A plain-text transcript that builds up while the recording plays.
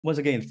Once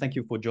again, thank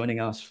you for joining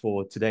us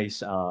for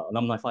today's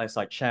Alumni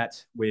Fireside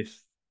Chat with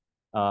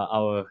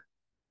our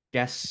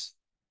guest,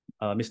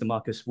 Mr.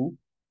 Marcus Wu.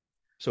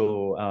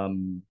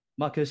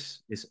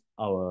 Marcus is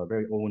our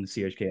very own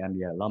CUHK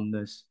MBA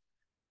alumnus,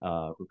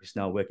 who is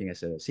now working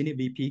as a Senior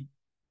VP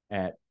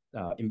at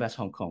Invest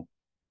Hong Kong.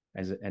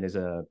 And it's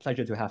a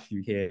pleasure to have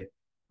you here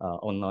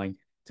online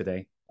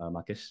today,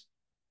 Marcus.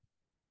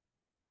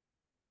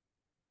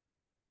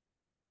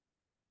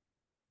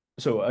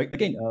 So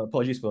again,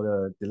 apologies for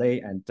the delay,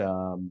 and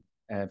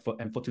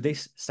for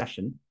today's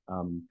session,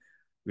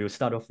 we will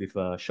start off with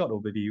a short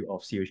overview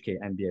of CUHK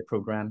MBA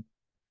program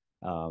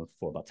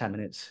for about 10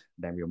 minutes.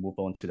 Then we'll move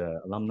on to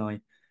the alumni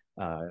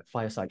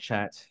fireside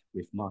chat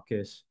with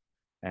Marcus,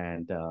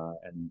 and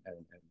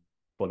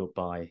followed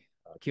by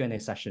a Q&A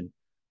session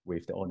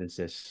with the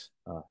audiences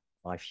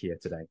live here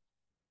today.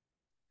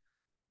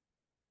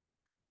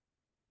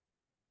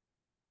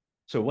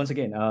 So once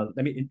again,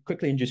 let me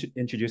quickly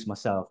introduce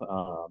myself.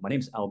 My name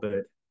is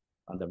Albert.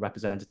 I'm the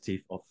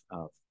representative of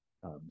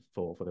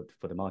for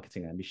the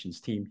marketing and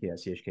admissions team here at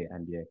CUHK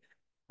MBA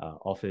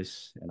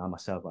office, and I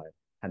myself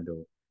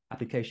handle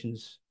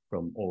applications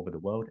from all over the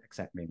world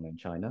except mainland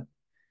China.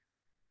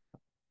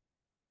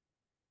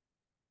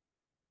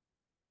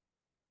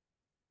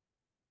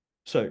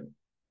 So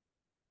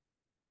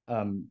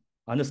I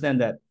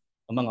understand that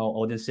among our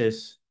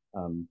audiences,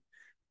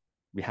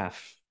 we have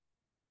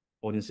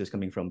audiences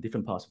coming from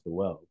different parts of the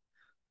world.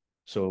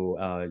 So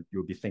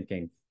you'll be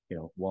thinking,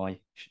 why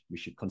we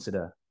should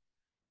consider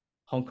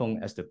Hong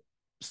Kong as the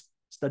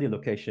study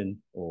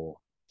location or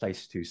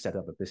place to set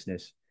up a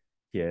business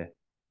here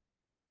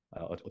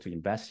or to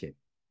invest here.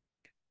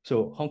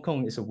 So Hong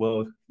Kong is a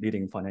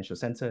world-leading financial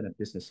center and a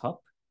business hub,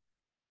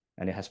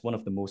 and it has one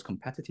of the most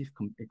competitive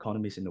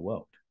economies in the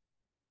world.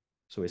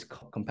 So its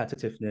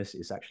competitiveness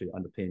is actually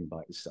underpinned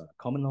by its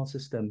common law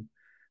system,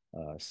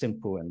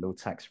 simple and low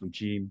tax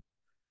regime,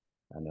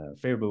 and a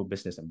favorable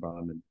business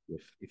environment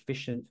with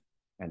efficient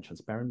and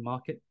transparent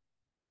market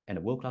and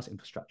a world-class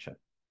infrastructure.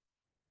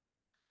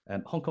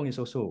 And Hong Kong is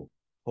also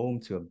home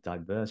to a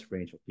diverse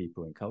range of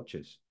people and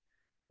cultures,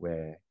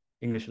 where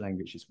English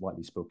language is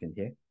widely spoken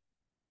here.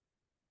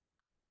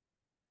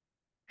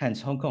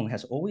 Hence, Hong Kong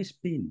has always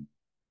been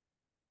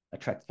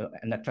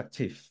an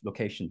attractive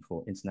location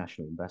for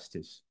international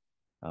investors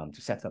to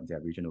set up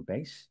their regional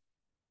base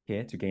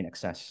here to gain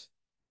access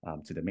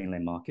to the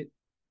mainland market.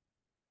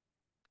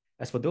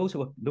 As for those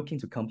who are looking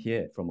to come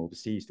here from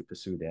overseas to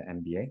pursue their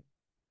MBA,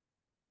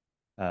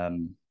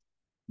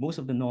 most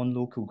of the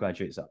non-local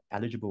graduates are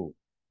eligible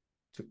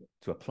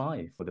to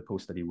apply for the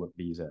post-study work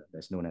visa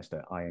that's known as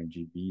the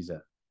ING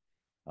visa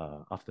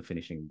after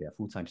finishing their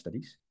full-time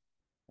studies.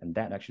 And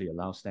that actually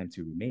allows them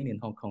to remain in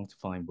Hong Kong to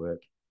find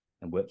work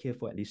and work here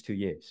for at least 2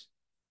 years.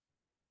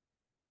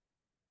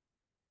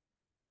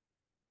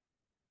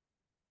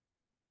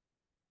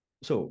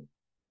 So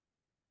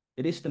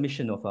it is the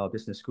mission of our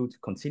business school to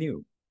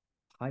continue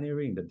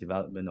pioneering the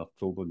development of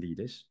global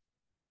leaders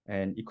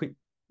and equip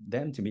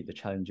them to meet the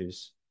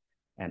challenges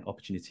and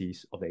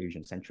opportunities of the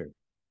Asian century.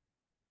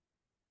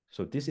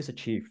 So this is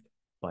achieved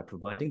by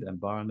providing the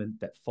environment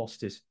that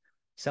fosters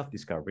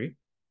self-discovery,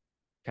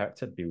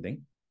 character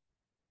building,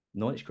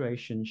 knowledge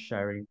creation,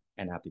 sharing,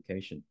 and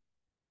application.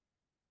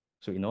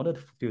 So in order to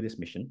fulfill this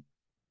mission,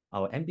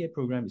 our MBA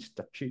program is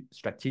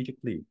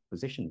strategically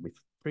positioned with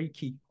 3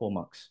 key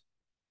hallmarks,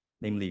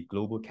 namely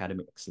global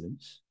academic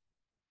excellence,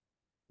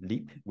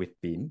 leap with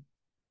beam,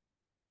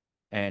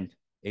 and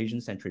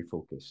Asian-centric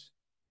focus,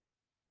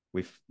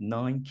 with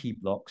 9 key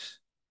blocks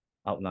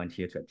outlined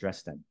here to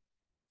address them,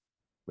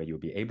 where you'll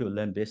be able to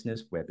learn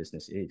business where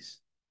business is.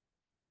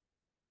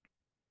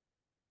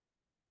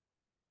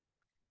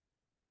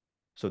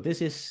 So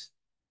this is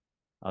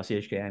our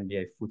CUHK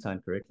MBA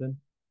full-time curriculum,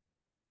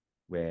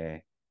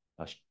 where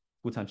our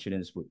full-time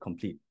students would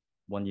complete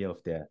 1 year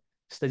of their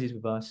studies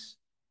with us.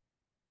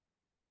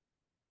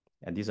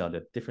 And these are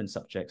the different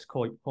subjects,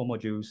 core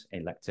modules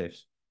and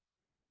electives,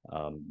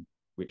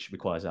 which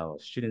requires our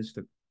students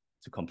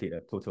to complete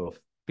a total of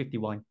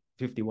 51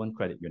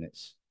 credit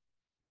units.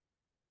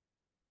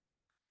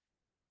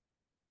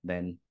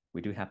 Then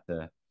we do have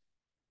the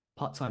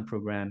part-time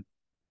program,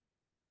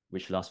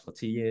 which lasts for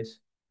 2 years,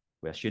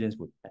 where students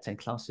would attend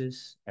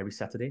classes every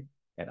Saturday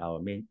at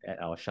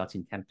our Sha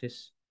Tin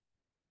campus.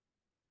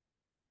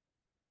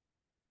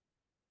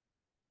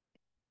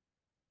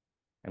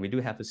 And we do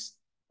have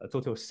a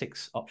total of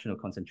 6 optional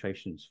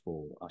concentrations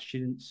for our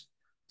students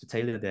to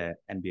tailor their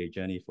MBA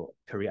journey for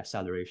career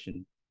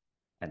acceleration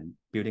and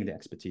building their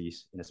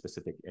expertise in a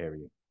specific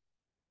area.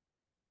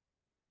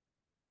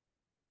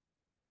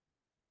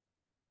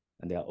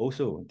 And there are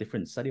also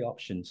different study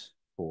options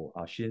for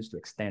our students to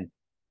extend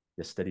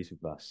their studies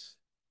with us,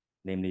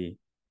 namely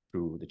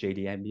through the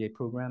JD MBA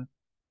program,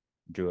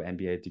 dual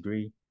MBA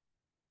degree,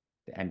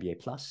 the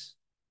MBA Plus,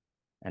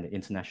 and the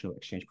international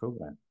exchange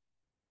program.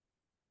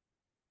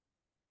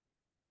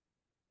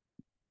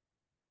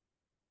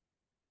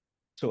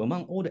 So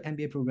among all the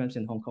MBA programs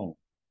in Hong Kong,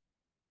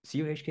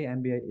 CUHK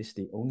MBA is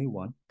the only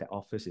one that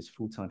offers its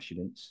full-time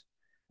students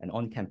an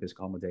on-campus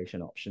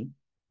accommodation option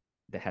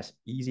that has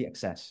easy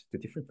access to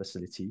different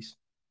facilities,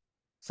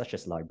 such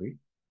as library,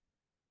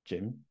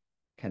 gym,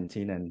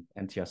 canteen, and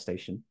MTR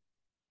station,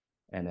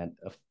 and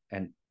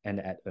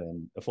at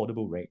an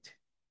affordable rate.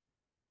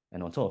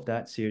 And on top of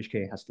that,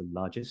 CUHK has the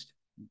largest,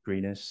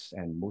 greenest,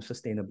 and most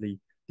sustainably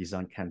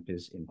designed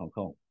campus in Hong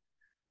Kong,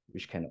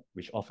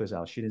 which offers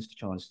our students the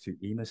chance to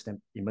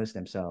immerse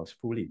themselves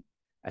fully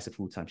as a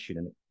full-time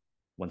student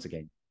once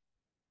again.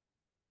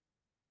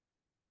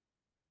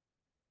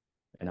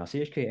 And our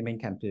CUHK main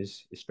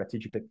campus is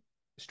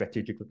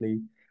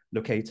strategically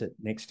located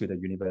next to the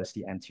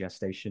university MTR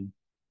station,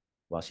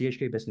 while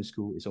CUHK Business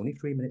School is only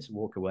 3 minutes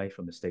walk away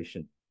from the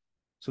station.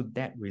 So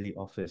that really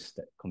offers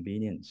that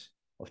convenience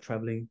of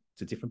traveling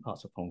to different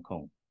parts of Hong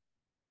Kong.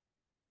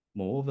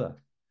 Moreover,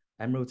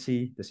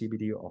 Admiralty, the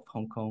CBD of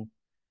Hong Kong,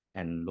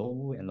 and Lo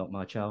Wu and Lok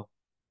Ma Chau,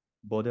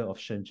 border of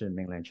Shenzhen,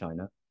 mainland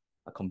China,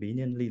 are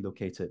conveniently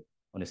located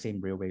on the same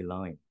railway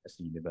line as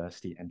the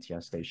university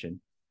MTR station,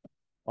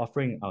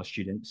 offering our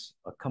students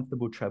a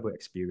comfortable travel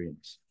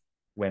experience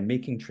when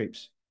making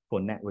trips for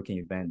networking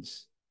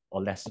events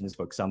or lessons,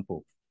 for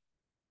example.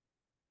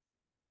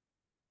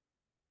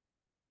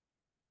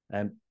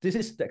 This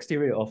is the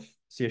exterior of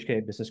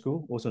CUHK Business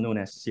School, also known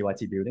as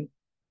CYT building,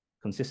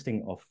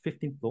 consisting of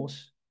 15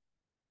 floors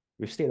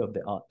with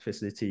state-of-the-art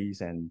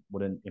facilities and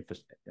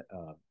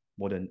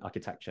modern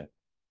architecture.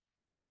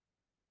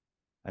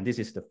 And this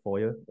is the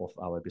foyer of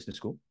our business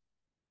school.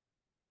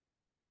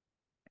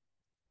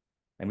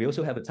 And we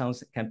also have a town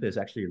campus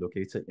actually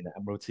located in the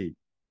Admiralty,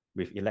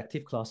 with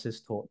elective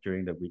classes taught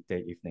during the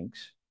weekday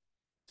evenings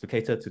to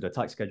cater to the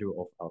tight schedule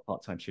of our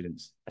part-time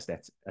students as they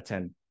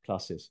attend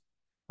classes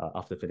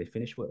after they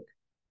finish work.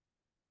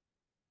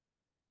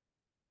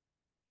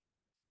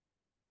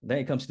 Then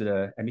it comes to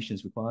the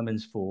admissions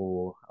requirements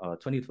for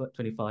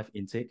 2025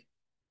 intake.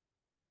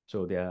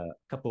 So there are a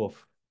couple of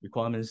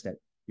requirements that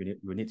you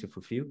need to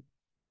fulfill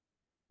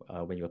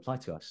when you apply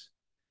to us.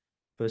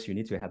 First, you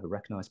need to have a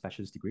recognized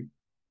bachelor's degree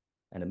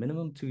and a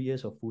minimum 2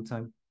 years of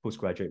full-time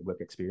postgraduate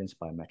work experience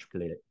by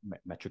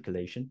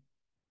matriculation.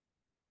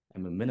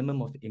 And a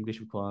minimum of English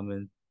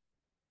requirement,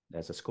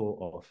 there's a score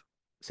of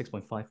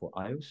 6.5 for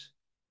IELTS,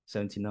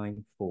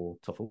 79 for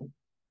TOEFL,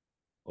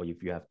 or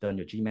if you have done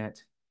your GMAT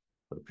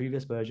for the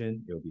previous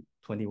version, it will be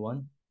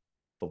 21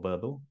 for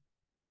verbal,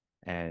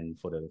 and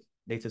for the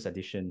latest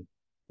edition,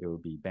 it will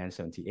be band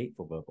 78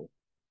 for verbal.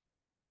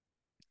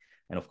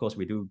 And of course,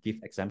 we do give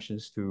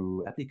exemptions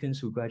to applicants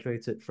who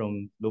graduated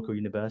from local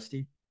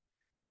university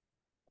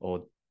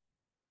or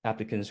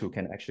applicants who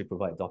can actually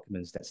provide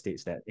documents that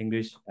states that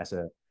English as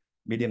a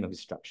medium of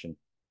instruction.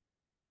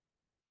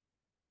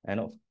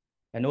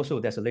 And also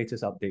there's a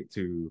latest update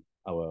to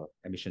our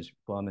admissions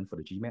requirement for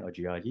the GMAT or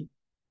GRE.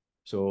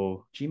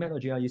 So GMAT or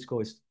GRE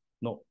score is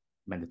not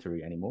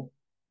mandatory anymore,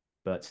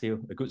 but still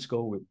a good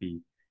score would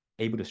be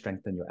able to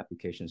strengthen your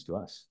applications to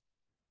us.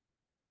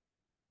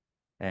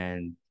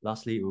 And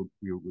lastly, you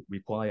would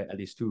require at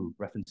least 2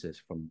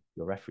 references from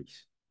your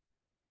referees.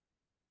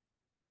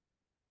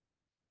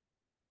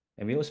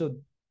 And we also,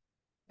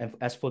 and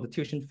as for the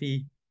tuition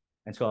fee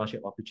and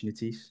scholarship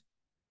opportunities,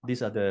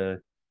 these are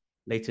the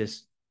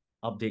latest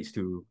updates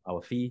to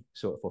our fee.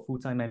 So for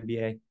full-time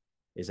MBA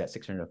is at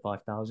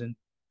 605,000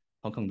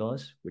 Hong Kong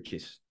dollars, which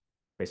is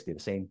basically the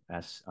same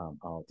as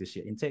our this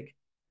year intake.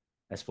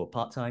 As for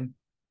part-time,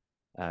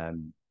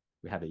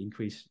 we have an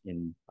increase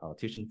in our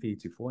tuition fee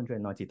to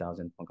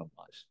 490,000 Hong Kong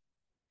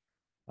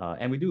dollars.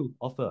 And we do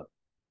offer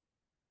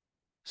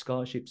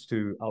scholarships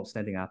to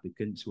outstanding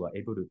applicants who are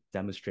able to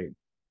demonstrate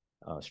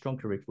strong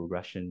career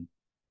progression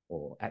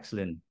or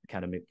excellent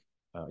academic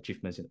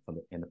achievements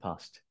in the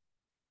past.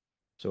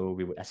 So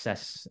we would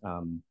assess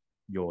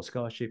your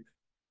scholarship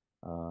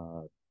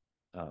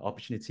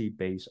opportunity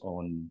based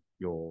on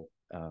your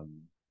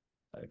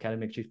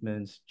academic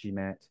achievements,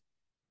 GMAT,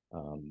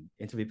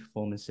 interview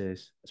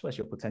performances, as well as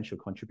your potential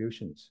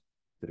contributions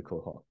to the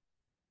cohort.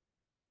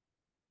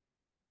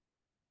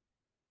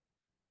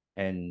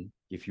 And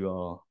if you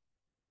are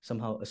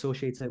somehow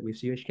associated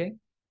with CUHK,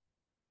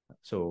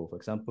 so for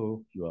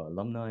example, you are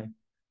alumni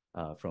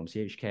from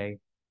CUHK,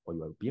 or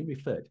you are being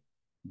referred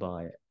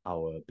by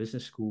our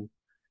business school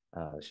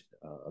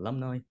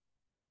alumni,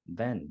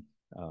 then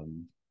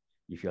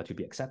if you are to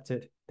be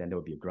accepted, then there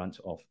will be a grant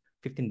of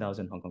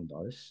 15,000 Hong Kong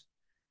dollars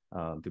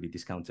to be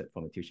discounted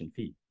from a tuition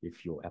fee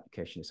if your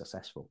application is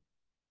successful.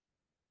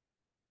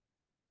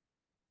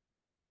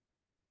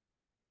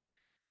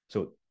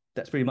 So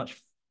that's pretty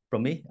much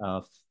from me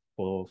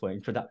for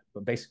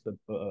basic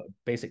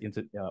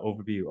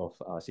overview of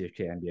our CUHK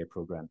MBA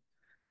program.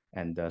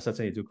 And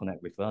certainly do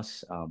connect with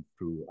us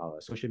through our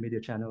social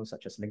media channels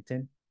such as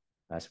LinkedIn,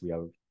 as we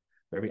are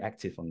very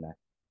active on that.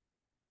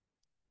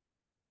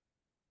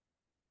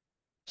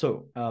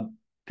 So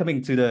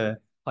coming to the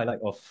highlight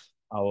of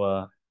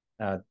our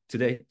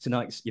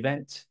tonight's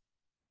event.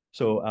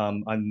 So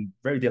I'm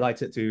very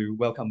delighted to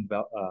welcome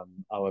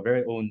our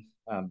very own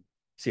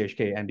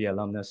CUHK MBA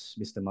alumnus,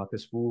 Mr.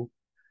 Marcus Wu,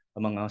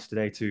 among us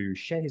today to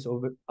share his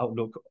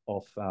outlook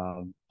of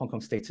Hong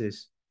Kong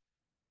status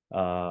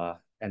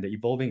and the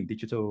evolving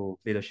digital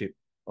leadership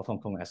of Hong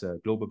Kong as a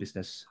global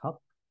business hub.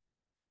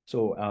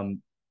 So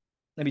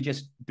let me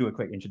just do a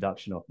quick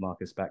introduction of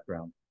Marcus'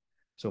 background.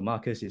 So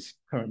Marcus is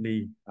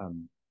currently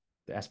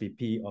the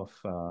SVP of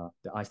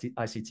the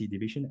ICT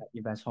division at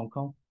Invest Hong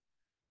Kong,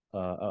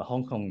 a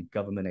Hong Kong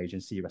government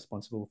agency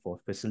responsible for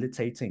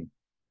facilitating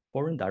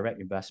foreign direct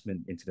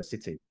investment into the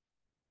city.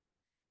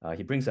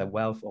 He brings a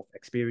wealth of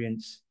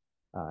experience,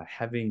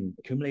 having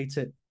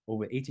accumulated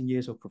over 18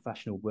 years of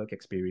professional work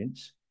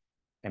experience.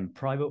 And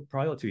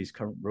prior to his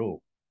current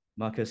role,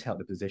 Marcus held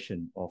the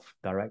position of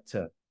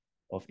Director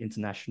of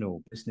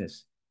International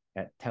Business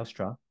at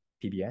Telstra,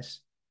 PBS,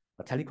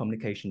 a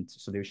telecommunications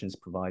solutions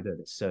provider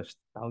that serves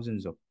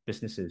thousands of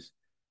businesses,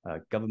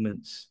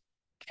 governments,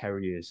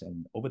 carriers,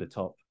 and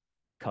over-the-top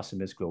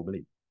customers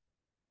globally.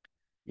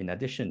 In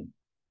addition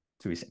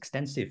to his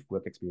extensive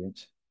work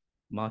experience,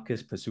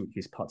 Marcus pursued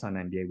his part-time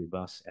MBA with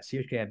us at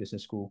CUHK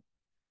Business School,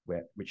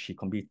 which he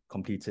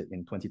completed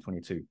in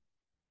 2022.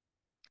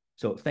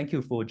 So thank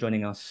you for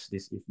joining us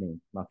this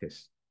evening,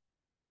 Marcus.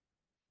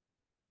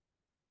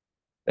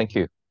 Thank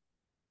you.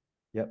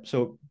 Yep.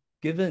 So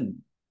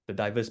given the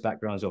diverse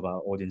backgrounds of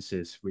our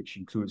audiences, which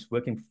includes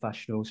working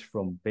professionals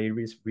from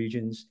various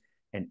regions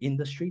and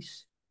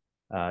industries,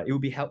 it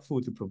would be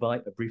helpful to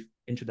provide a brief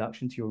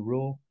introduction to your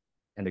role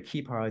and the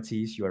key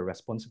priorities you are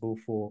responsible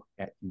for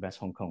at Invest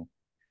Hong Kong.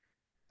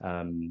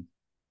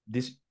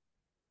 This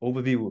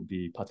overview would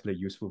be particularly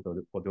useful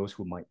for those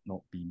who might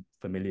not be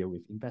familiar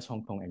with Invest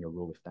Hong Kong and your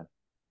role with them.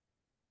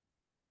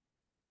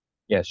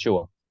 Yeah,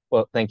 sure.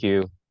 Well, thank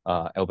you,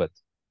 Albert.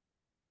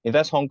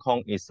 Invest Hong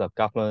Kong is a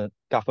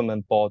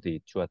government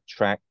body to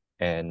attract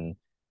and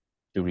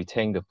to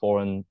retain the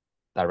foreign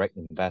direct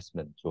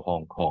investment to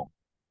Hong Kong.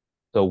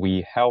 So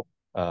we help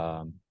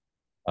the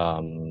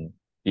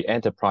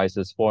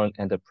enterprises, foreign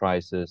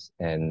enterprises,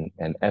 and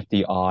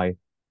FDI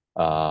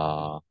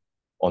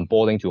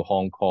onboarding to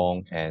Hong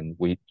Kong, and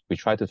we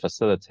try to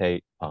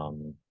facilitate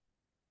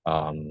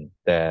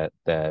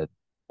their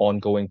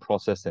ongoing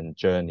process and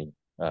journey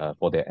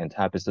for their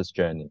entire business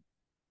journey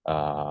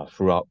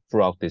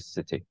throughout this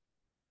city.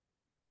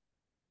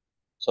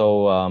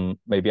 So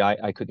maybe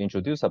I could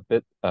introduce a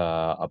bit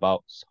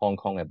about Hong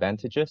Kong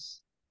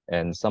advantages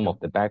and some of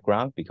the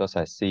background, because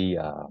I see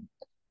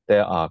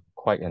there are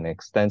quite an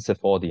extensive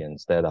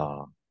audience that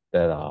are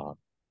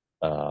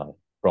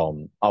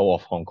from out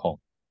of Hong Kong.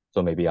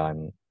 So maybe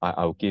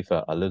I'll give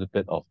a little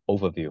bit of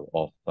overview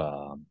of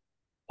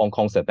Hong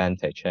Kong's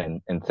advantage,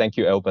 and thank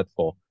you, Albert,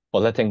 for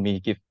letting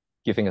me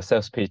giving a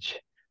sales pitch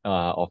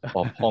of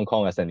Hong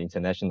Kong as an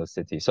international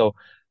city. So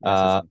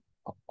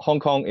Hong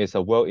Kong is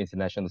a world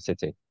international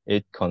city.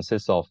 It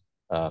consists of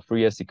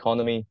freest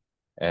economy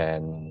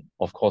and,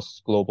 of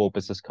course, global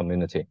business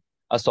community.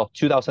 As of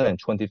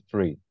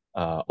 2023,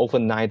 over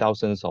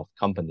 9,000 of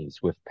companies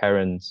with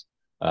parents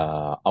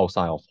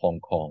outside of Hong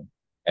Kong,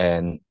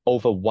 and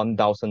over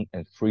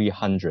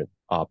 1,300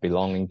 are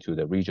belonging to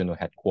the regional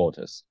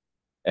headquarters.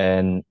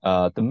 And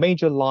the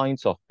major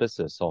lines of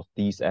business of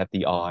these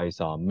FDIs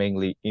are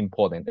mainly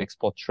import and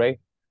export trade,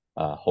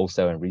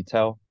 wholesale and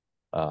retail,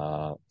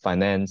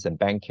 finance and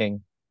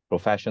banking,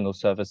 professional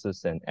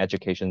services and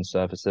education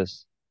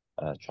services,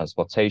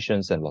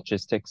 transportations and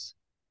logistics,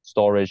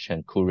 storage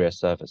and courier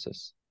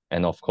services.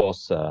 And of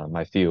course,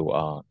 my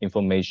field,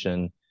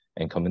 information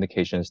and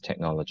communications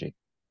technology.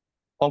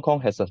 Hong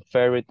Kong has a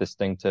very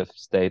distinctive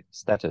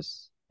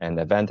status and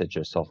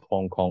advantages of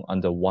Hong Kong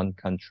under one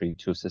country,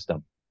 two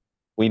system.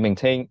 We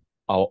maintain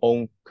our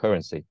own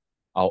currency,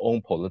 our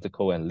own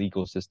political and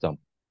legal system,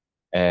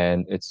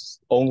 and it's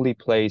only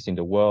place in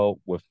the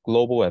world with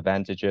global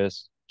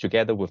advantages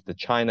together with the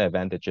China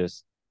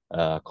advantages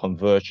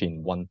converge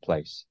in one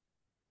place.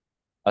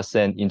 As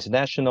an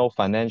international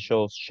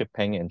financial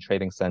shipping and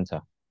trading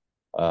center,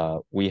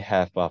 we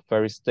have a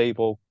very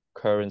stable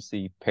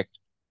currency pegged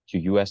to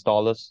US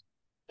dollars,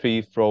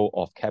 free flow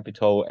of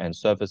capital and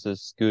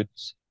services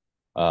goods,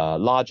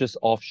 largest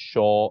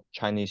offshore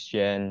Chinese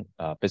yuan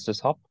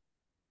business hub,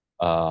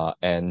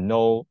 and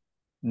no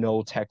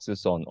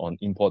taxes on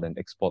import and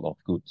export of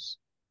goods.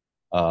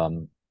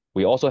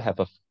 We also have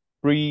a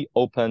free,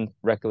 open,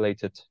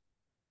 regulated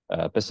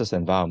business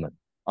environment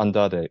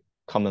under the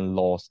common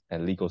laws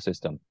and legal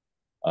system.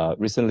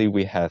 Recently,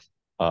 we have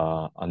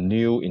a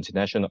new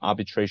international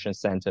arbitration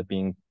center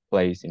being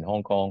placed in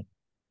Hong Kong,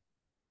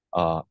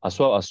 as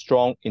well as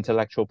strong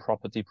intellectual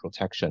property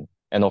protection.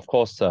 And of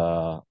course,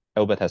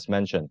 Albert has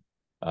mentioned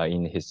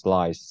in his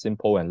slides,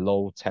 simple and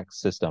low tax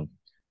system.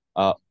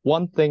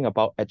 One thing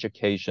about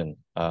education,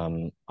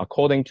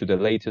 according to the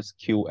latest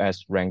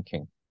QS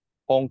ranking,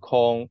 Hong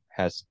Kong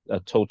has a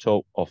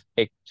total of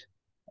 8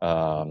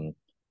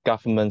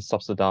 government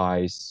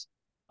subsidized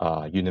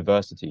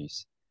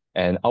universities,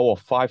 and out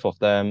of 5 of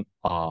them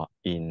are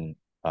in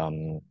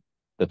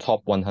the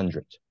top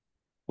 100,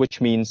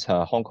 which means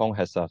Hong Kong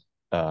has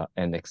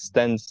an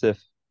extensive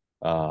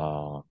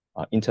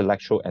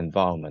intellectual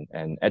environment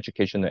and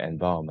educational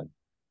environment,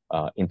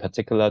 in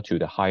particular to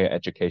the higher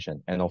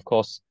education. And of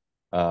course,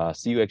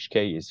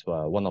 CUHK is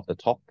one of the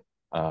top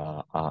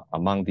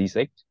among these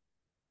 8.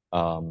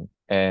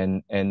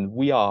 And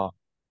we are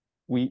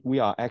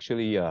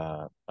actually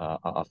a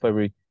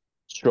very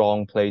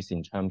strong place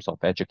in terms of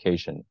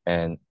education.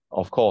 And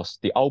of course,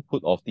 the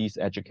output of these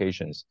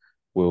educations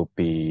will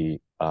be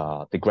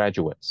the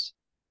graduates,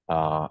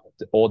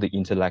 all the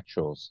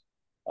intellectuals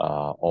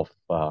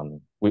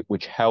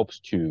which helps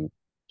to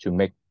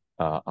make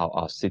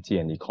our city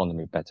and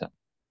economy better.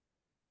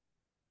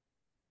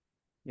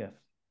 Yeah,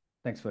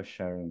 thanks for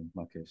sharing,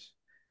 Marcus.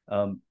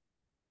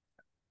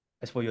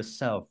 As for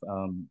yourself,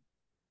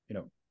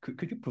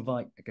 could you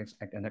provide, I guess,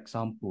 an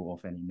example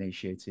of an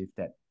initiative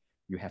that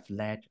you have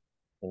led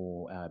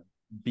or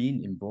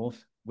been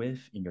involved with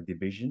in your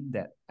division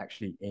that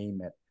actually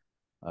aim at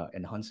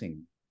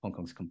enhancing Hong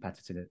Kong's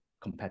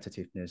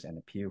competitiveness and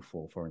appeal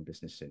for foreign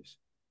businesses?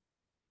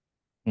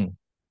 Hmm.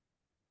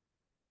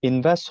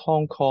 Invest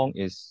Hong Kong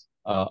is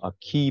a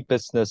key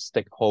business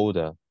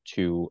stakeholder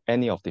to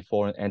any of the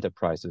foreign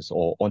enterprises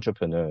or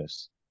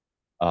entrepreneurs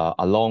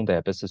along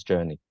their business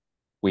journey.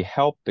 We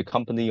help the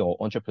company or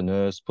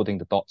entrepreneurs putting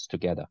the dots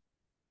together.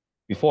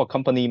 Before a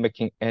company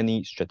making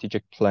any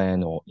strategic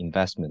plan or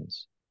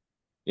investments,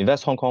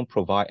 Invest Hong Kong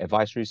provide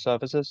advisory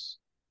services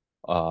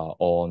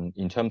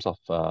in terms of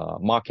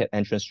market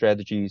entrance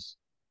strategies,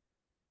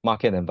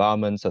 market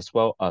environments, as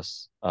well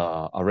as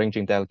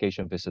arranging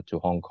delegation visit to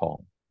Hong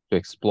Kong to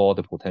explore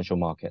the potential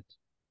market.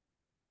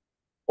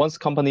 Once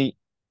company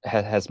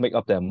has made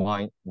up their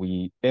mind,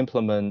 we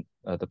implement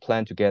the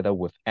plan together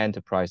with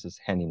enterprises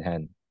hand in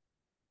hand.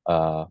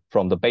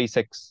 From the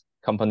basics,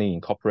 company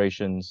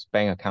incorporations,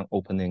 bank account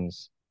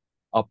openings,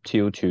 up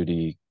to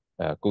the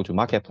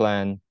go-to-market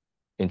plan,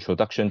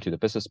 introduction to the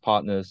business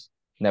partners,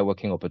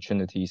 networking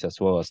opportunities, as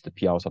well as the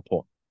PR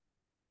support.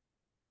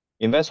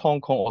 Invest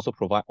Hong Kong also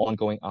provide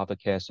ongoing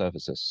aftercare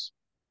services,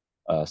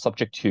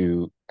 subject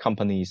to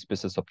company's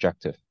business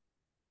objective.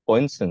 For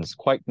instance,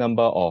 quite a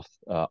number of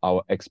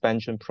our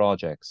expansion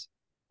projects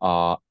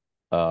are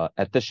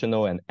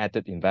additional and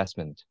added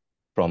investment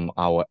from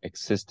our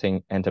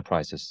existing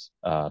enterprises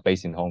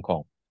based in Hong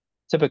Kong.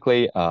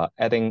 Typically,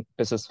 adding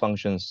business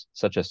functions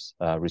such as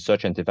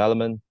research and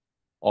development,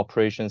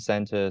 operation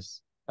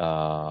centers,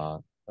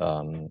 and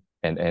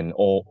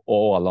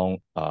all along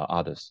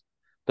others.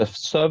 The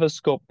service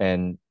scope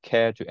and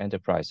care to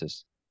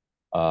enterprises,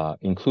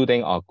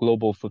 including our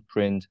global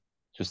footprint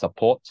to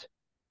support,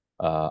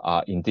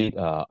 are indeed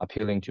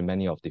appealing to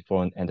many of the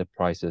foreign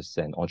enterprises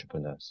and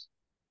entrepreneurs.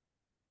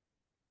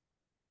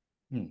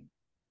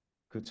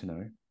 Good to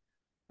know.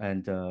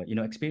 And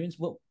experience,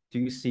 what do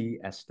you see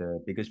as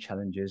the biggest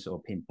challenges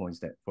or pain points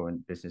that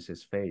foreign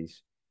businesses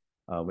face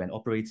when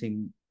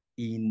operating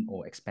in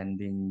or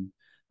expanding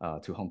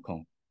to Hong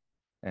Kong?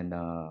 And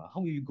how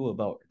will you go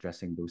about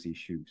addressing those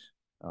issues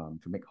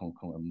to make Hong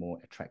Kong a more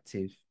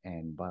attractive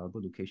and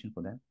viable location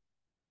for them?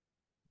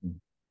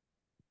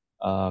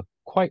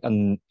 Quite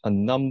a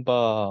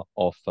number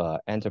of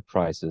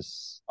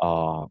enterprises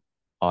are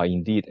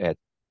indeed at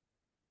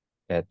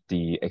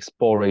the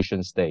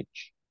exploration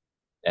stage,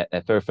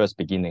 at very first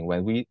beginning.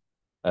 When we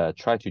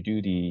try to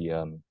do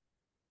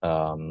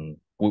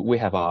we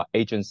have our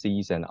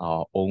agencies and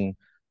our own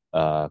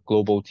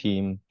global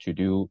team to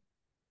do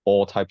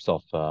all types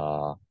of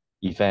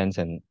events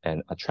and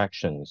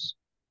attractions,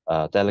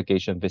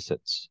 delegation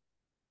visits.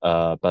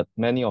 But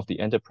many of the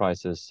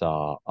enterprises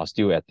are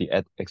still at the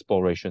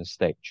exploration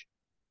stage.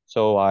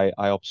 So I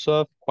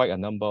observe quite a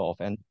number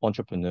of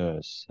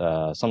entrepreneurs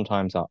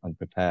sometimes are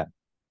unprepared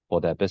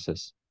for their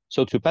business.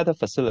 So to better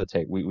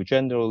facilitate, we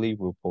generally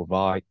will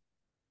provide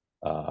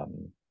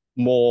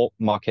more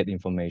market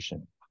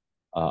information,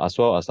 as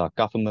well as our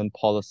government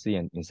policy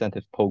and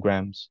incentive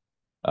programs,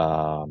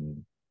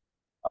 and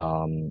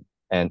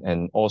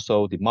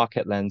also the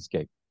market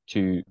landscape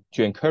to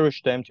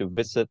encourage them to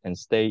visit and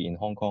stay in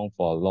Hong Kong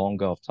for a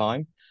longer of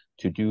time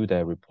to do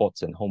their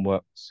reports and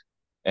homeworks.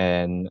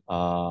 And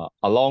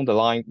along the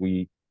line,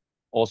 we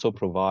also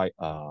provide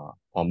a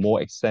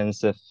more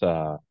extensive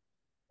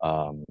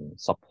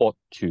support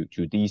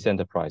to these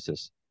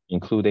enterprises,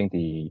 including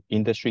the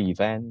industry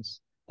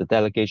events, the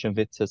delegation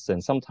visits,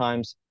 and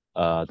sometimes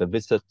the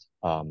visit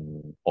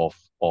of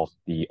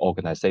the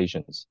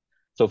organizations.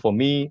 So for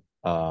me,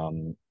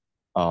 I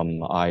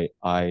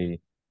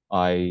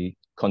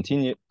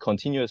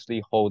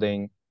continuously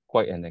holding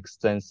quite an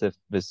extensive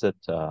visit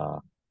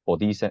for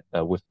these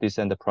with these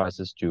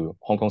enterprises to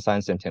Hong Kong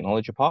Science and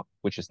Technology Park,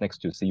 which is next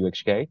to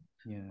CUHK,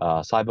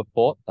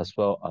 Cyberport, as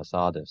well as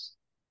others.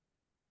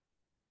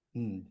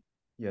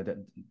 Yeah,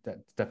 that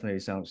definitely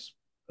sounds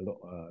a lot.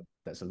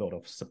 That's a lot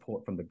of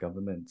support from the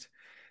government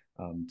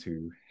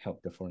to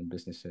help the foreign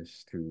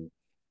businesses to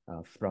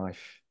thrive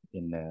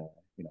in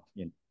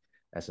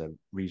as a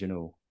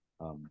regional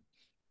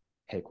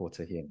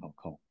headquarter here in Hong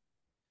Kong.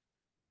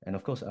 And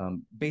of course,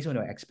 based on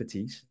your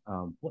expertise,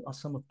 what are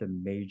some of the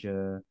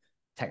major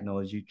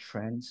technology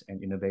trends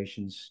and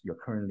innovations you're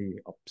currently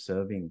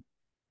observing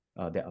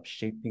that are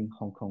shaping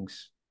Hong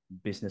Kong's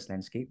business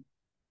landscape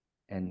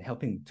and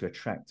helping to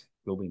attract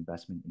global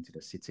investment into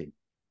the city?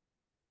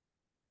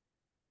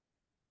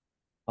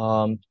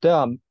 There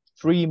are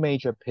three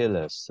major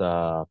pillars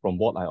from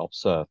what I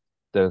observed.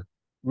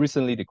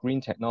 Recently, the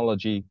green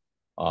technology,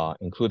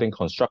 including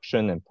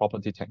construction and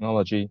property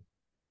technology,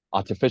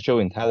 artificial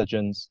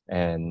intelligence,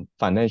 and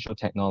financial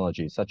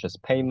technology such as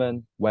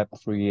payment,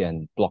 Web3,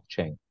 and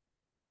blockchain.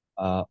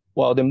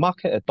 While the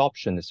market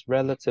adoption is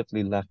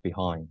relatively left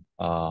behind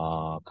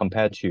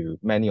compared to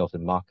many of the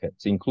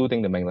markets,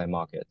 including the mainland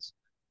markets.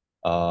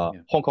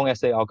 Hong Kong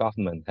SAR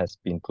government has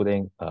been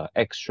putting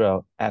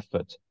extra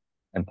effort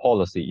and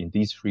policy in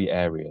these three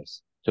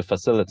areas to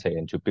facilitate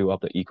and to build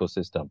up the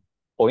ecosystem.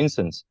 For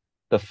instance,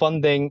 the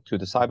funding to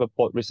the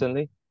cyberport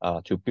recently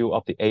to build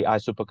up the AI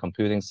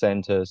supercomputing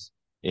centers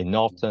in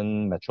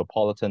Northern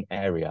metropolitan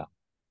area,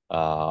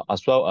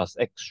 as well as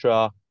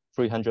extra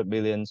 300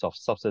 million of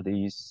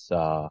subsidies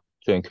to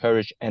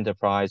encourage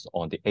enterprise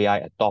on the AI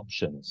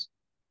adoptions.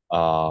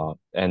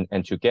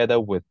 And together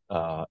with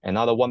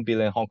another 1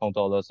 billion Hong Kong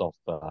dollars of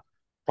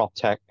prop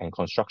tech and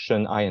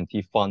construction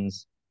I&T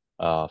funds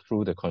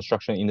through the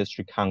Construction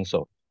Industry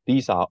Council.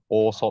 These are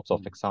all sorts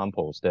of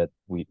examples that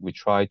we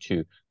try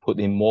to put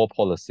in more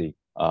policy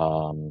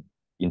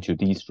into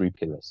these three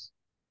pillars.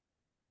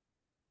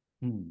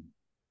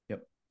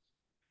 Yep.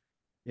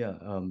 Yeah.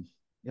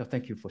 Yeah.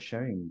 Thank you for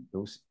sharing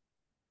those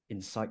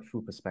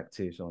insightful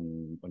perspectives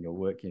on your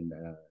work in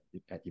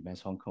at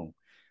Events Hong Kong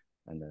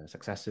and the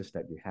successes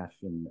that you have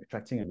in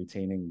attracting and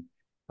retaining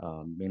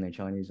mainland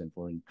Chinese and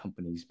foreign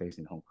companies based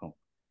in Hong Kong.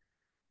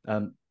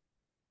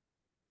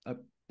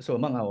 So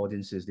among our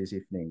audiences this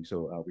evening,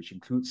 which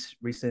includes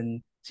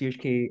recent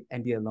CUHK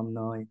MBA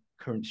alumni,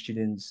 current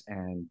students,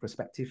 and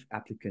prospective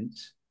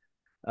applicants,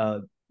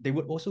 they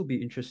would also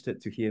be interested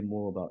to hear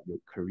more about your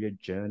career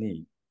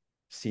journey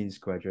since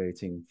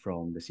graduating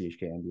from the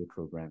CUHK MBA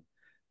program,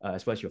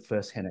 as well as your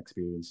first-hand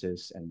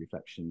experiences and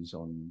reflections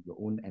on your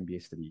own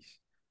MBA studies.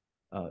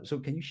 So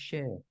can you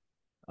share,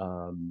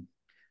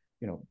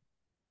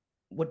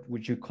 what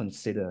would you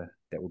consider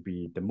that would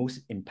be the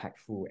most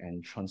impactful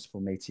and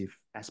transformative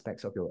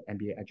aspects of your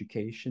MBA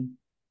education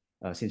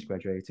since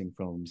graduating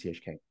from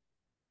CUHK?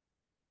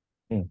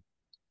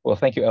 Well,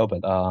 thank you,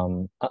 Albert.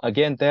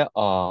 Again, there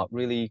are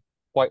really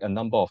quite a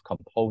number of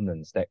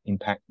components that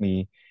impact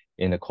me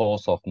in the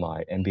course of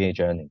my MBA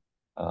journey.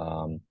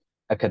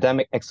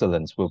 Academic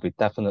excellence will be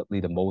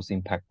definitely the most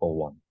impactful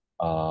one.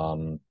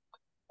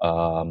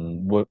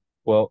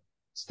 Well,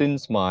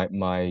 since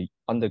my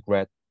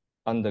undergrad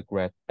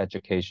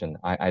education,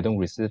 I don't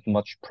receive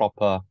much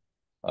proper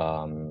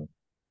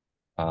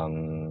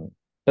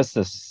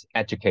business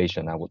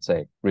education, I would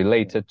say,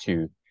 related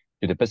to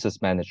the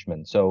business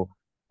management. So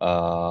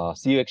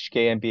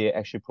CUHK MBA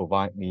actually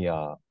provide me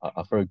a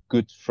very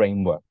good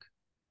framework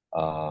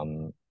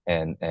and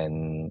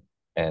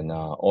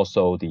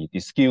also the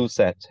skill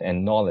set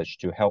and knowledge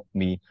to help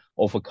me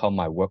overcome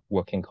my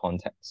working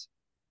context.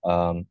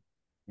 And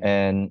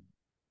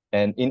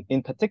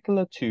in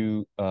particular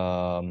to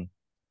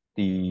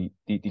the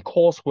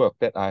coursework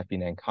that I've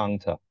been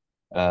encounter,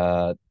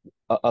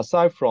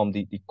 aside from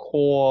the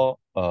core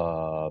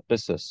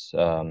business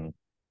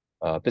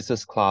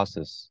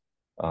classes,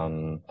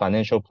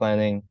 financial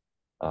planning,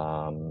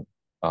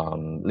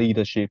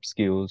 leadership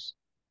skills,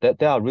 that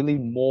there are really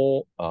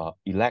more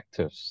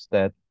electives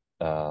that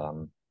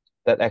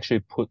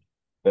actually put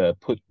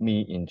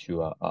me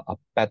into a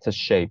better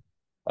shape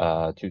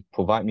to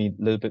provide me a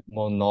little bit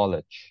more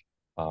knowledge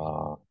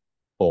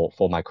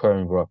for my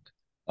current work.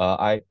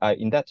 I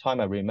in that time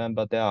I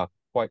remember there are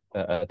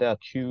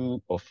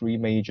two or three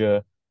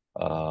major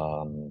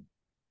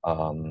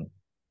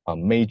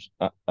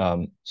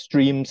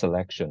stream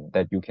selection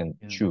that you can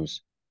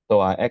choose. So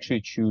I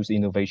actually choose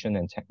innovation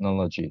and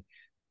technology,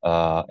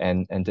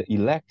 and the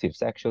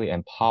electives actually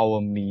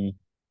empower me.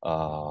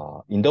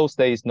 In those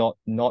days, not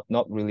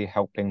really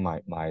helping my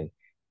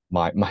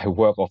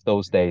work of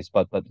those days,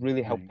 but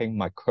really helping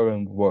my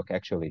current work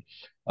actually.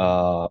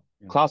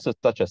 Classes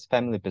such as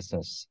family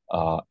business,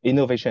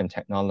 innovation and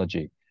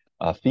technology,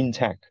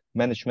 fintech,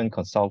 management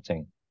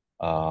consulting,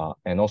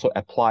 and also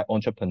applied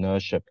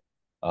entrepreneurship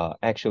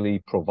actually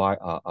provide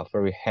a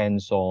very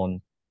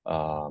hands-on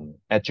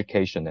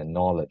education and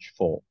knowledge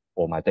for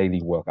my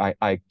daily work.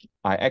 I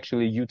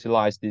actually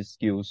utilize these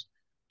skills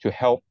to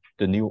help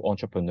the new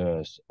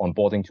entrepreneurs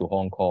onboarding to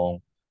Hong Kong,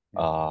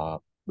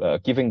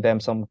 giving them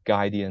some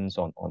guidance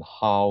on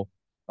how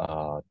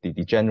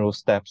the general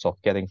steps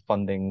of getting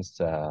fundings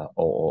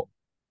or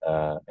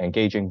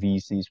engaging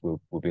VCs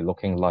will be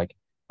looking like.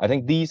 I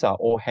think these are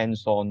all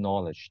hands-on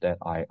knowledge that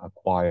I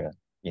acquire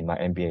in my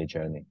MBA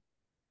journey.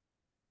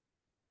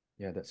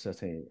 Yeah, that's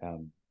certainly a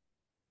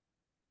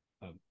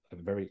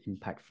very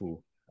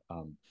impactful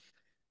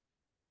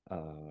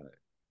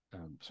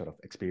sort of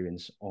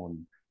experience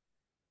on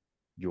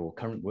your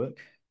current work.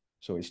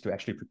 So it's to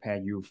actually prepare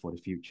you for the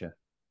future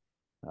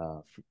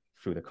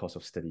through the course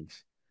of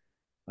studies.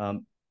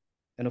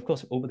 And of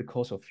course, over the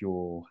course of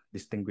your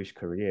distinguished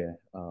career,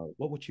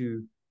 what would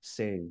you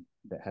say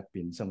that have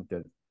been some of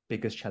the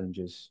biggest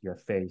challenges you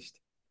have faced,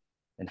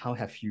 and how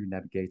have you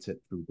navigated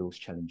through those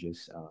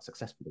challenges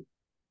successfully?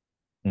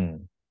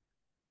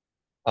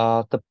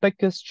 The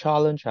biggest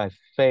challenge I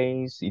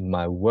face in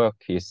my work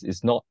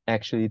is not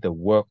actually the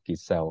work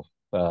itself.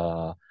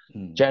 Mm,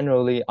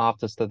 Generally,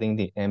 after studying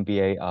the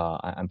MBA,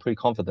 I'm pretty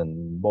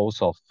confident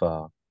most of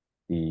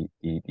the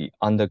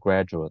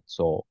undergraduates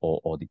or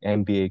the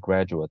MBA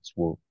graduates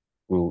will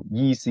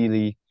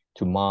easily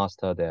to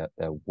master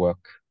their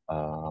work.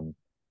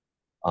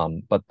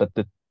 Um, but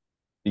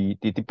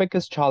the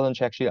biggest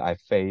challenge actually I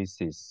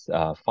face is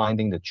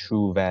finding the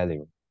true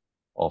value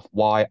of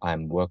why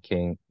I'm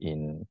working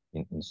in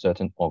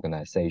certain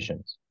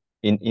organizations.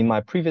 In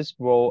my previous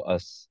role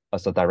as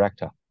a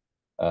director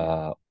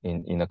yeah.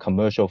 in a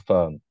commercial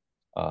firm,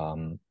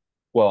 um,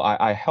 well,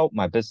 I help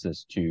my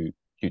business to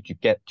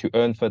get to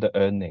earn further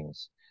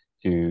earnings,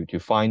 to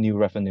find new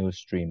revenue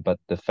stream. But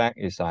the fact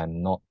is,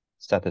 I'm not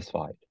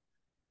satisfied.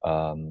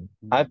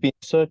 I've Mm, been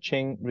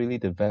searching really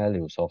the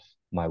values of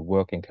my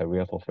work and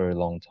career for a very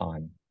long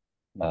time.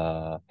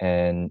 yeah.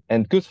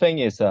 And good thing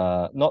is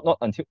not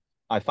until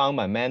I found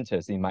my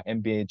mentors in my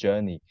MBA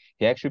journey,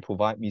 he actually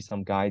provide me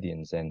some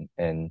guidance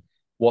and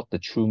what the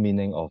true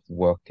meaning of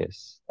work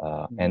is,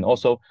 and Mm,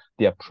 also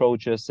the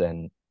approaches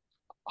and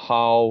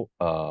how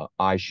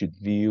I should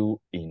view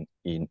in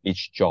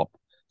each job.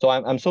 So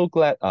I'm so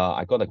glad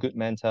I got a good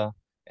mentor.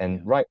 And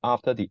yeah. right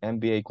after the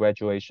MBA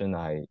graduation,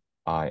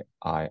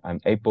 I'm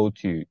able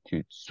to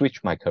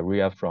switch my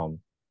career from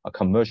a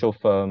commercial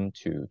firm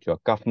to a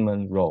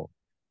government role,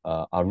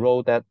 a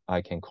role that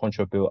I can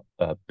contribute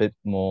a bit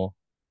more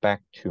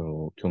back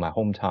to my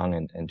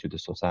hometown and to the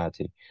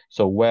society.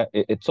 So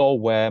it's all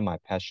where my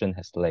passion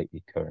has laid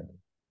me currently.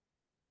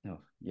 No,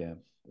 yeah,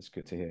 it's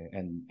good to hear.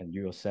 And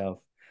you yourself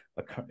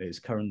is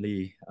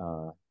currently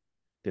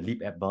the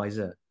lead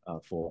advisor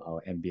for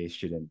our MBA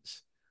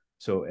students.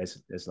 So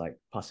as like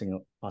passing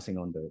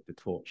on the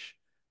torch,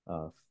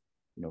 uh,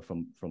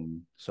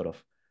 from sort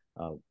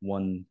of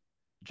one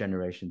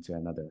generation to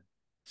another,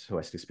 so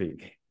as to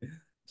speak.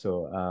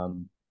 So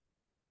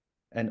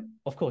and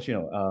of course,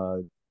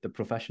 the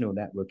professional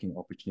networking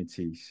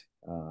opportunities,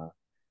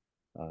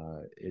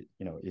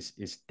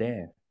 is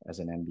there as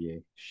an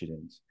MBA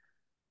student.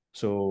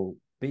 So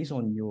based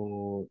on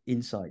your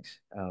insights,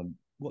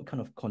 what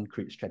kind of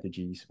concrete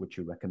strategies would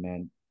you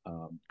recommend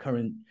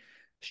current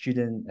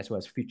student as well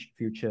as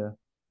future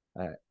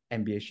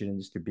MBA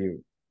students to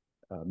build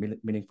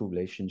meaningful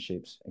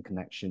relationships and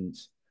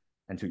connections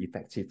and to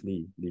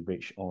effectively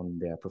leverage on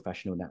their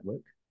professional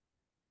network?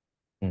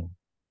 Mm.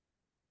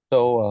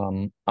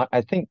 So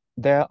I think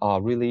there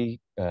are really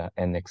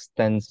an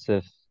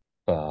extensive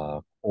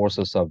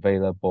courses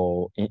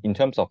available in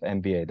terms of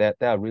MBA.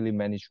 There are really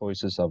many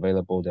choices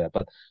available there.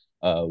 But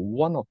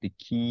one of the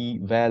key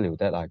value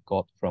that I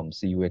got from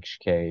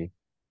CUHK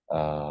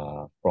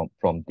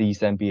from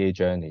this MBA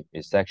journey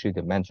is actually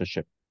the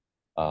mentorship.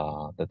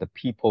 That the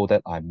people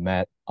that I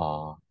met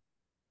are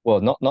well,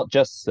 not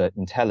just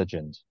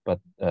intelligent, but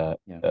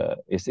Yeah.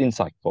 is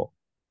insightful.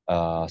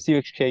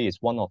 CUHK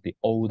is one of the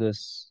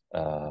oldest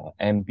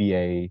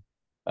MBA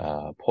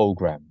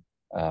program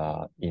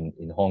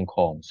in Hong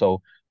Kong.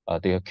 So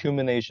the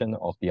accumulation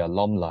of the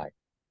alumni,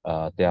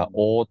 they are Mm,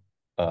 all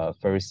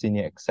very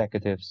senior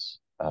executives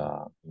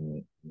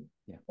in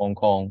yeah. Hong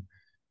Kong.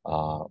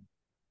 Uh,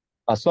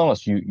 as long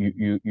as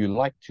you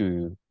like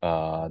to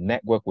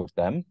network with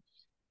them,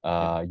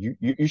 Yeah.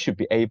 you should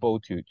be able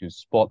to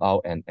spot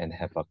out and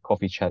have a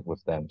coffee chat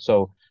with them.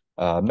 So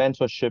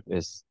mentorship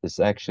is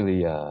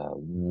actually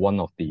one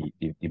of the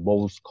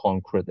most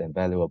concrete and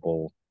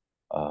valuable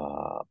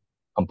uh,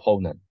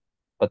 component.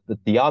 But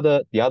the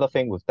other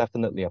thing was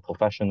definitely a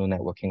professional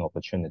networking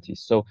opportunity.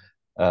 So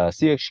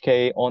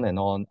CHK on and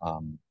on.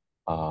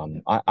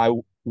 Yeah. I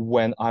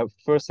when I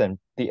first and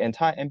the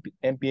entire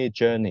MBA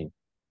journey,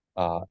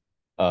 uh,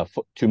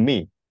 to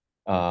me,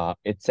 Yeah.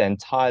 it's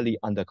entirely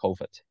under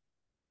COVID.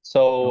 So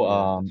Oh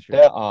yeah, that's true.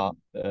 there are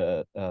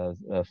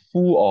Mm,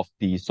 full of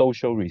the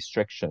social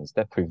restrictions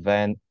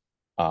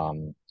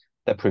um,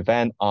 that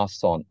prevent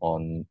us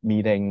on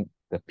meeting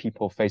the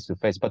people face to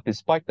face. But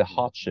despite the yeah.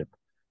 hardship,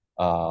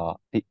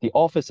 the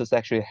officers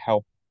actually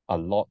help a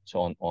lot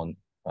on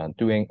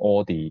doing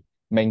all the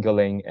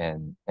mingling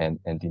and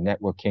the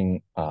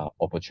networking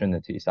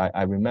opportunities.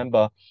 I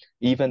remember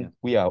even Yeah.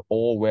 we are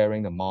all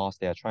wearing the mask.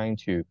 They are trying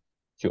to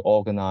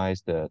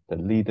organize the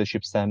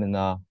leadership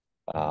seminar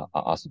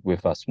us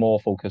with a small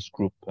focus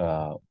group.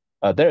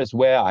 There is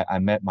where I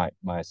met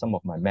my some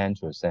of my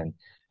mentors and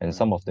Right.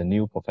 some of the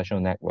new professional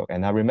network.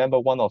 And I remember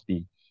one of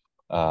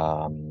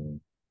um,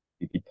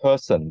 the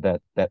person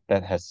that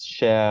has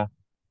shared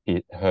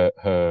her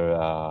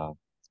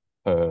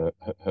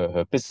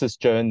business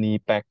journey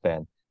back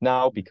then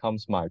now Mm.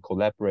 becomes my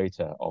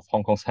collaborator of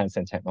Hong Kong Science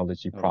and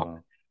Technology Oh Park.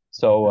 wow.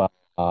 So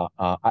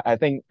I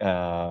think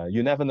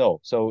you never know.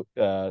 So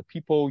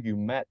people you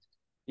met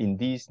in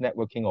these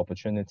networking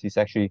opportunities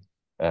actually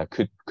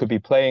could be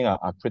playing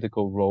a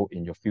critical role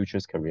in your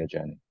future's career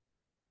journey.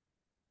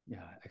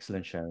 Yeah,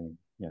 excellent sharing.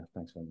 Yeah,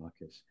 thanks for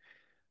Marcus.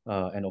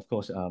 And of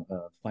course,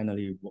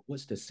 finally,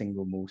 what's the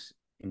single most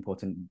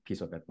important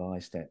piece of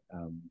advice that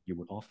you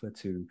would offer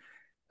to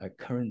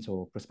current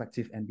or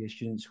prospective MBA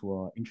students who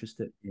are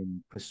interested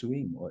in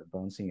pursuing or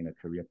advancing in a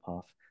career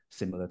path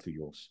similar to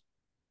yours?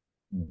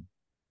 Mm.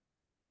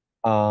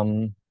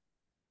 Um,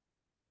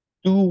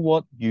 do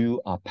what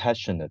you are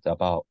passionate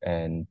about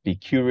and be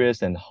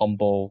curious and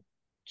humble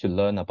to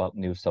learn about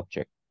new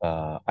subject.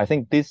 I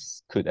think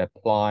this could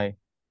apply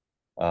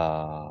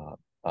not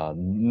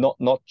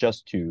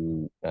just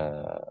to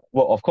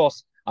well, of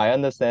course, I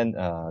understand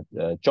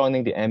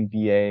joining the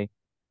MBA,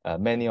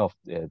 many of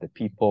the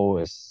people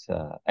is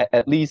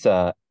at least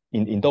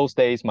in those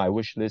days, my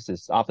wish list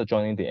is after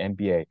joining the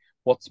MBA,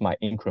 what's my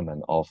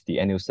increment of the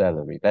annual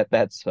salary?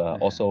 That's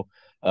also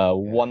Yeah,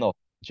 one of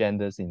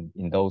genders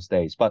in those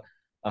days. But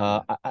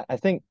yeah, I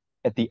think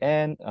at the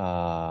end,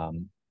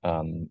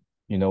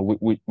 you know,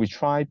 we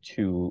try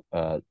to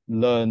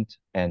learn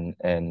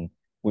and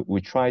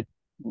we try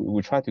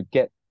to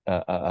get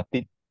a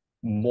bit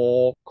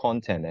more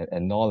content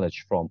and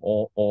knowledge from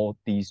all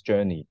these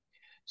journey.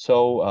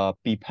 So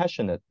be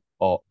passionate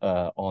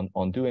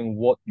on doing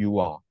what you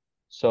are.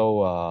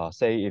 So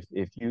say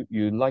if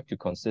you like to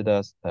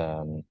consider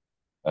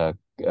uh,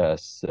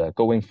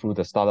 going through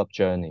the startup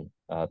journey,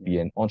 be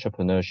an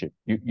entrepreneurship,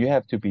 you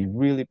have to be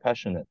really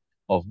passionate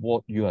of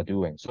what you are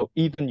doing. So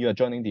even you are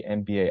joining the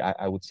MBA,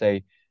 I would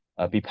say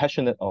be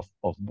passionate of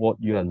what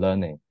you are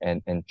learning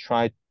and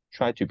try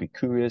to be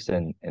curious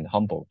and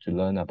humble to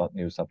learn about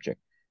new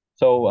subject.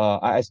 So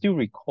I still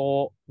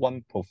recall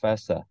one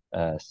professor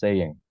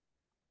saying,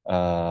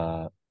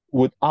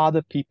 would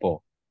other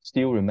people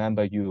still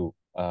remember you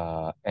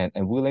and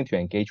willing to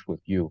engage with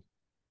you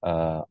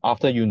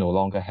after you no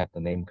longer have the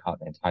name card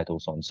and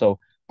titles on? So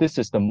this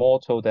is the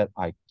motto that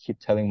I keep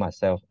telling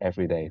myself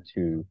every day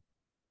to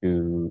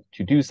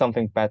do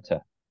something better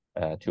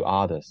to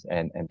others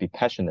and be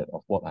passionate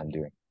of what I'm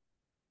doing.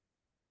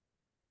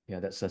 yeah.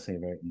 That's certainly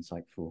very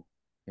insightful.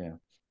 Yeah.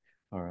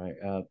 All right.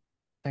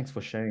 Thanks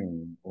for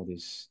sharing all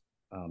these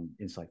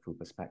insightful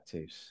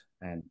perspectives.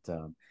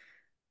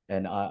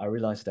 And I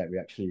realized that we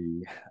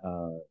actually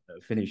uh,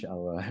 finished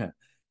our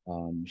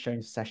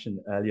sharing session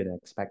earlier than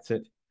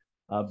expected.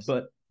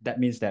 But that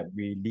means that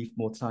we leave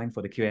more time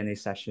for the Q&A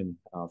session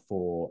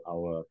for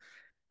our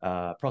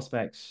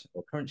prospects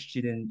or current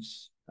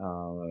students,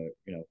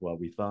 who are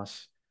with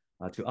us,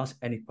 to ask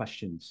any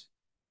questions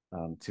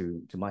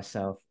to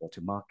myself or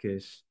to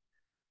Marcus.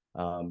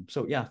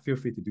 So yeah, feel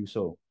free to do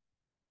so.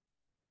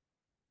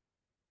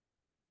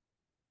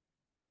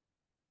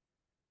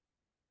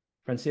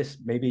 Francis,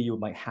 maybe you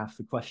might have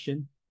a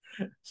question.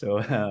 So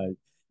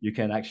you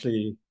can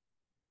actually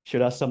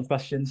shoot us some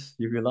questions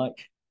if you like.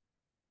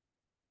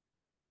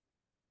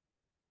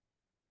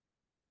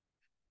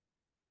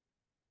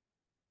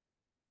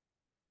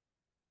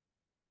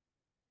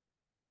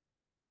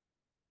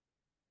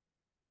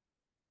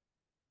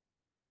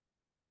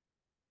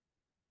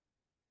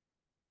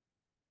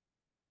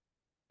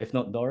 If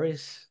not,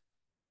 Doris,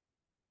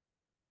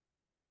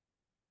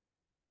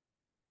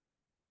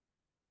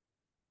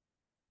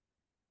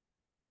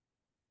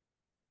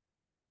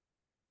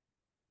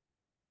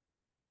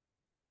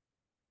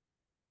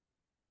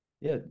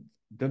 yeah,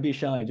 don't be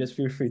shy. Just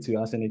feel free to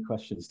ask any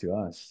questions to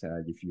us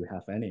if you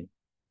have any.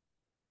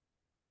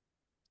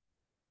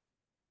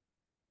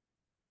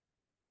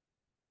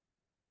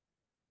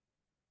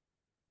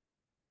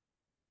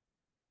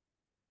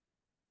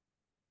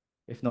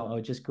 If not,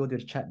 I'll just go to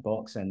the chat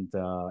box and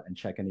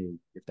check any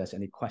if there's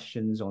any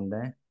questions on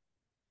there.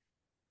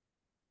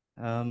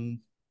 Um,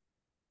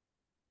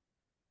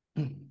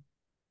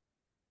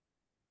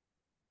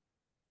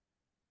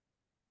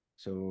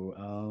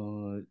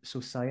 so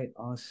Syed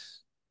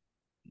asks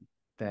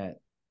that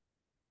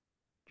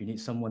you need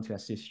someone to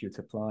assist you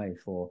to apply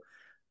for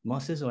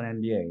masters or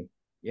MBA.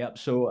 Yep.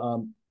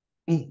 So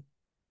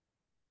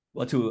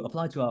well, to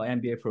apply to our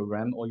MBA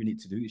program, all you need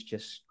to do is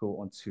just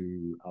go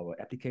onto our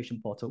application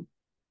portal.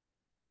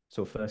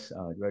 So first,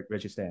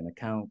 register an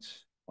account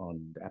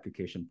on the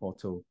application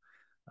portal,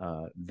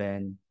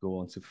 then go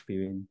on to fill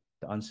in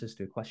the answers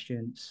to your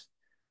questions,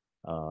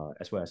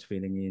 as well as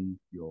filling in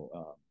your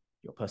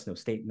personal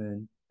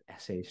statement,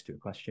 essays to your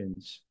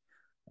questions,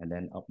 and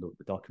then upload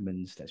the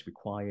documents that's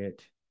required.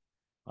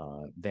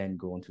 Then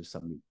go on to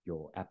submit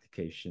your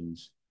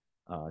applications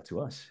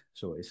to us.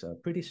 So it's a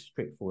pretty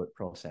straightforward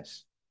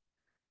process.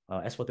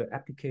 As for the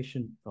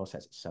application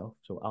process itself,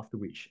 so after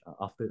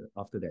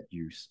that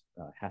you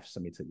have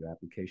submitted your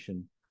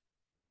application,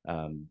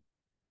 um,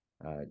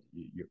 I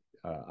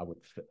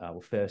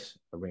will first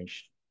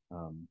arrange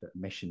the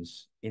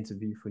admissions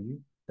interview for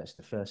you. That's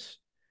the first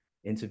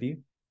interview.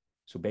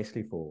 So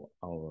basically, for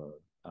our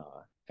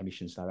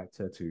admissions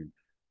director to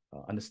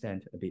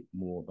understand a bit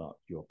more about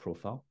your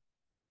profile,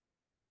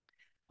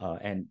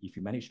 and if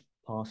you manage to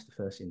pass the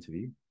first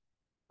interview,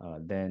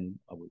 then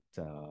I would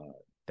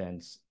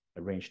then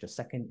arrange the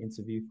second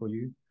interview for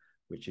you,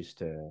 which is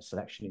the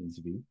selection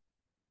interview,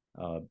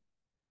 uh,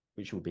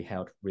 which will be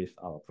held with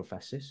our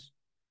professors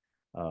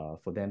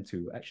for them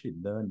to actually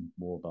learn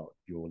more about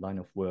your line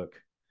of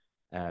work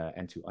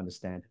and to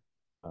understand,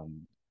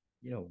 um,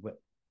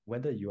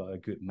 whether you are a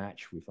good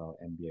match with our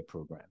MBA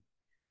program.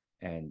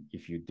 And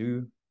if you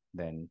do,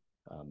 then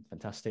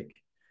fantastic.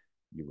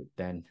 You would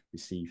then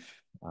receive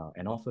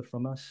an offer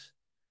from us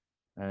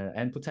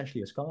and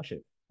potentially a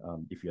scholarship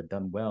if you're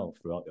done well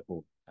throughout the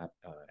whole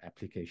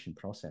application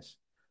process.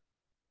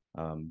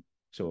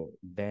 So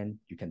then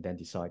you can then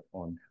decide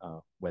on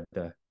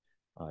whether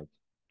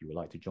you would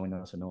like to join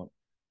us or not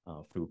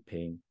through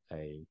paying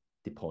a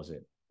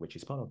deposit, which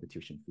is part of the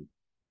tuition fee.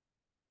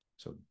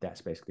 So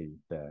that's basically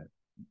the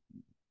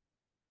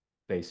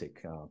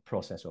basic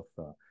process of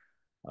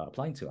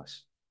applying to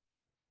us.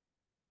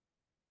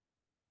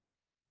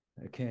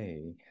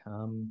 Okay.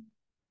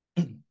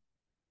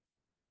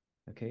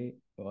 Okay.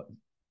 Well,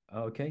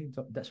 okay.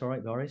 That's all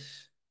right,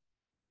 Doris.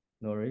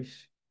 No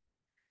worries.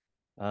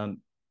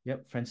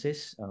 Yep,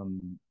 Francis.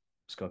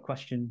 Just got a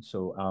question.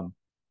 So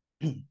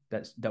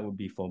that would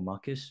be for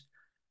Marcus.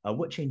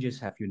 What changes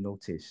have you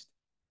noticed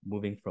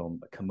moving from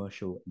a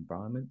commercial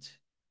environment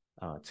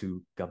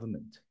to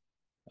government?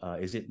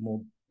 Is it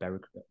more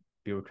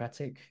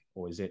bureaucratic,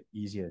 or is it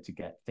easier to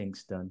get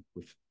things done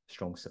with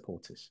strong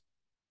supporters?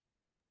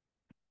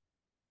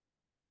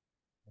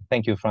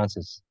 Thank you,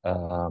 Francis.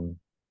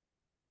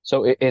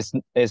 So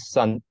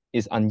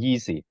it's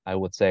uneasy, I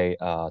would say,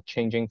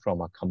 changing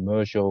from a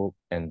commercial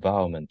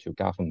environment to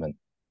government.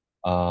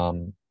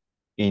 Um,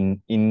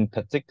 in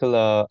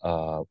particular,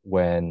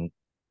 when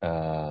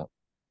uh,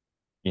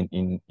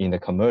 in the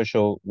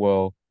commercial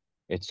world,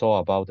 it's all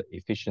about the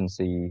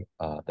efficiency,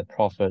 the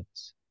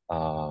profits,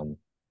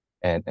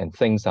 and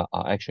things are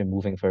actually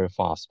moving very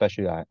fast.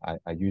 Especially, I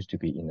used to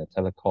be in the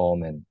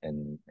telecom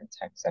and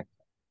tech sector.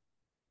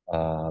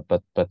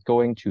 But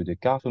going to the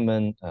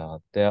government,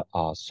 there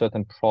are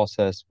certain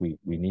process we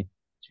need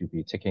to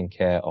be taking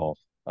care of,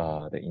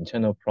 the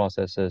internal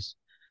processes.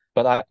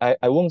 But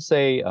I won't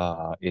say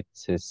it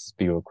is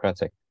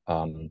bureaucratic.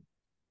 The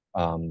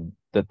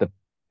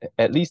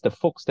at least the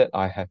folks that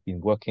I have been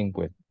working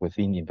with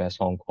within Invest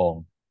Hong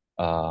Kong,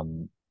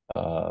 um,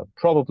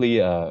 probably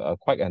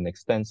quite an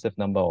extensive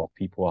number of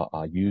people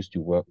are used to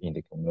work in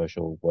the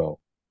commercial world.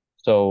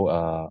 So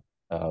uh,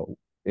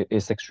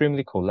 it's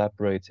extremely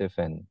collaborative,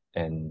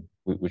 and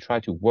we try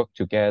to work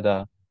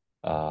together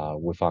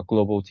with our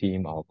global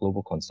team, our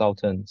global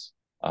consultants,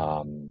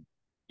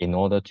 in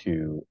order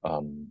to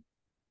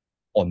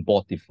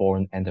onboard the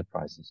foreign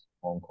enterprises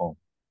in Hong Kong.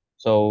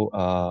 So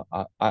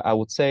I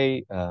would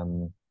say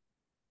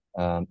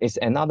it's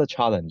another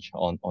challenge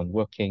on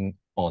working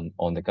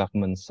on the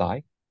government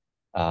side,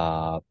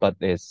 but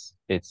it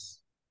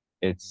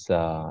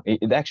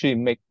actually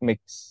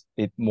makes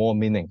it more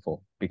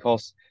meaningful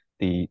because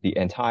the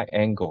entire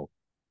angle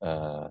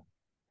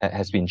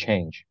has been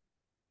changed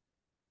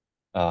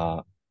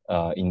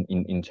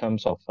in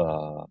terms of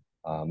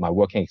my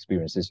working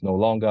experience. It's no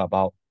longer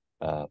about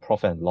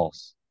profit and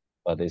loss,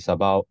 but it's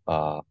about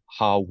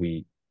how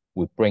we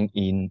bring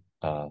in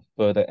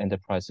further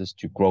enterprises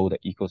to grow the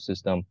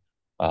ecosystem,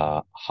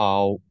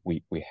 how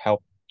we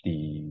help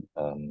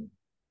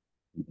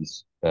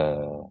this,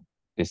 the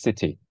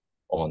city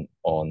on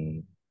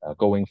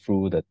going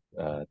through the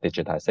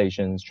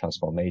digitizations,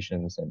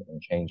 transformations,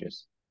 and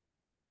changes.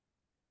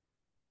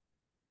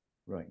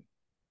 Right.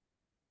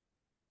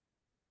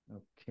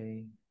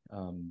 Okay.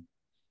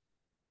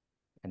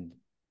 And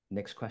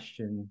next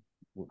question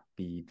would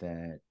be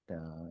that,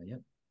 yeah,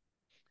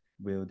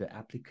 will the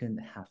applicant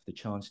have the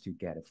chance to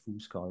get a full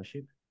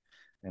scholarship?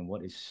 And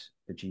what is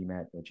the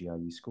GMAT or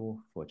GRE score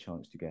for a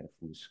chance to get a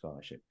full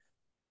scholarship?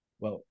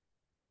 Well,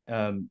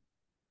 um,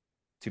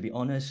 to be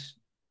honest,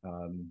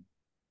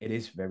 it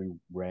is very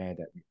rare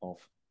that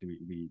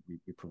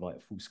we provide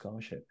a full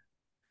scholarship.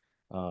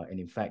 And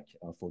in fact,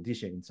 for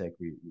this year intake,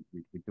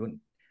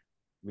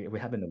 we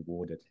haven't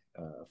awarded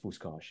a full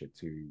scholarship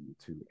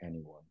to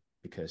anyone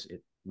because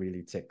it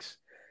really takes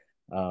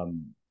a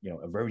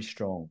very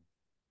strong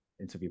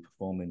interview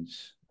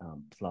performance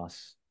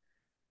plus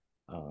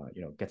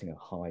getting a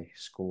high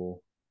score.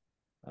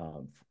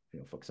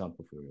 For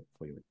example,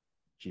 for your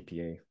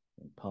GPA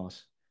and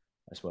pass,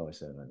 as well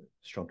as a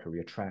strong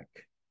career track.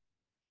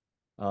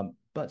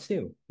 But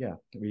still, yeah,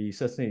 we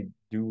certainly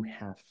do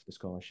have the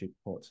scholarship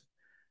pot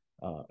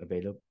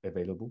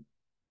available,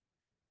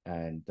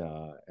 and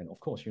of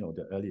course,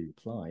 the earlier you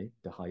apply,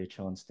 the higher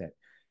chance that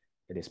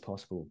it is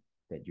possible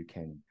that you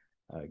can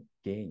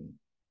gain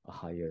a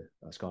higher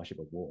scholarship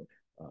award,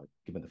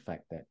 given the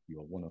fact that you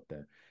are one of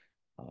the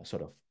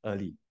sort of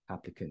early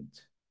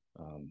applicant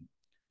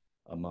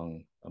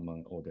among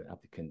all the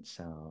applicants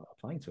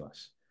applying to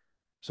us.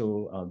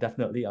 So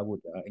definitely, I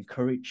would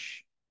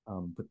encourage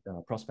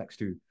prospects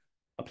to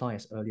apply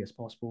as early as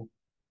possible,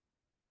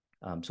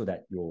 so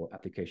that your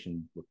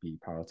application would be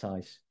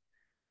prioritized,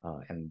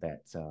 and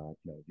that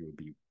you will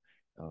be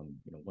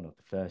one of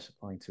the first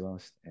applying to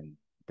us, and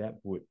that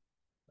would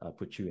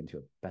put you into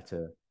a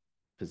better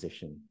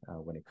position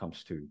when it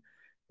comes to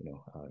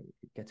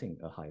getting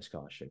a higher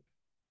scholarship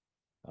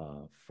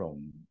uh,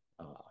 from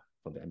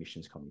from the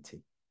admissions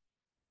committee.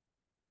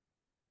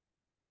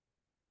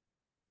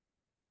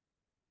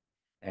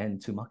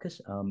 And to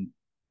Marcus,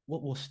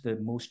 what was the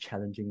most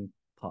challenging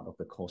part of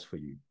the course for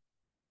you?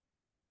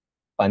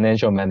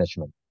 Financial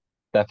management,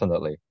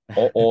 definitely.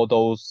 All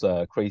those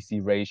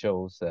crazy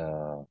ratios,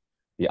 the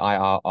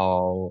IRR,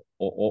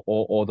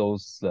 all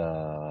those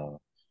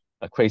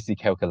crazy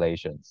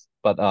calculations.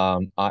 But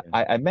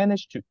I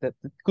managed to. The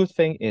good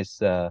thing is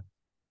in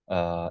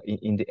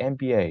the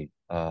MBA,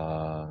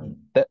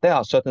 there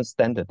are certain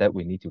standards that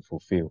we need to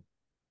fulfill.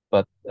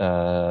 But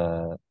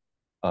the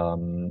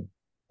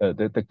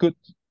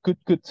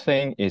good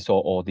thing is,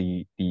 or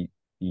the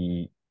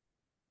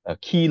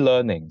key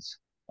learnings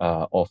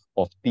of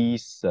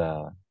these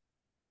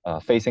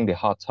facing the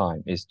hard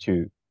time is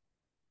to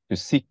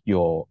seek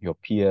your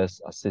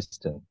peers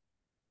assistance,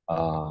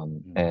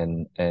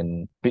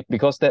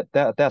 because there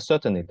are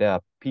certainly there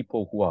are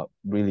people who are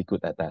really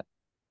good at that,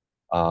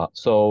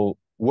 so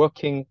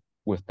working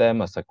with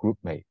them as a group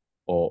mate,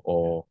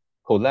 or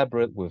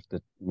collaborate with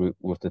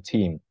the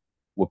team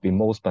would be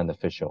most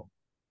beneficial.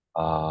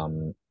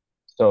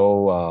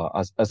 So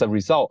as a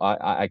result,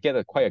 I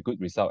get quite a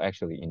good result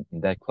actually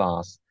in that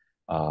class,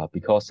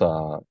 because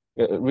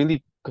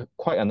really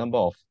quite a number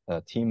of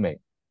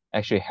teammates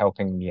actually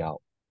helping me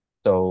out.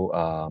 So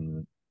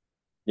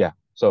yeah,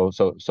 so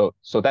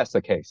that's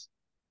the case.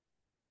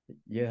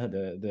 Yeah,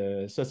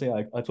 the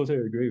certainly I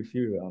totally agree with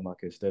you,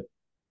 Marcus. The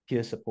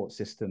peer support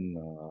system,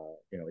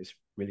 is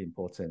really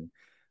important.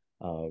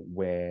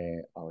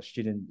 Where our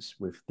students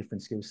with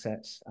different skill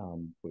sets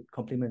would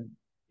complement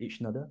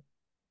each other,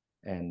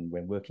 and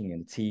when working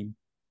in a team,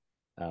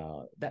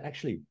 that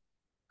actually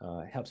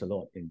helps a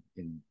lot in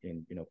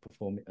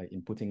performing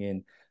in putting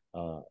in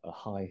a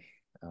high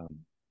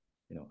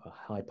a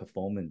high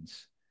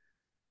performance,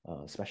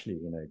 especially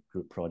in a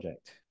group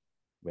project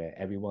where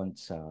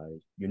everyone's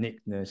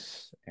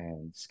uniqueness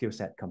and skill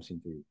set comes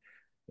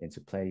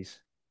into place,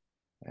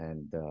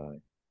 and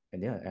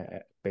yeah,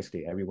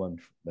 basically everyone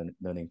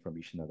learning from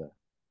each other.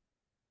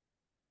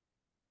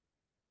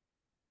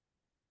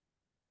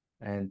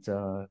 And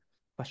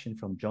question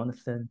from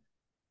Jonathan: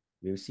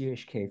 will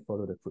CUHK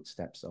follow the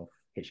footsteps of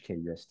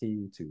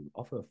HKUST to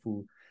offer a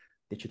full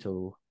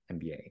digital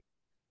MBA?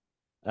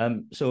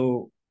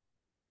 So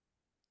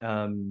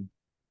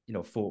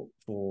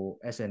for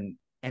as an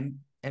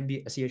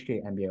MBA,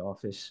 CUHK MBA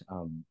office,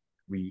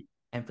 we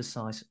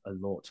emphasize a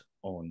lot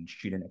on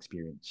student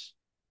experience.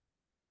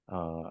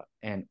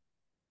 And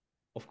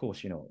of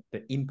course,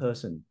 the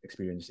in-person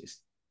experience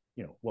is,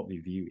 what we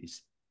view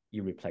is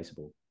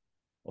irreplaceable.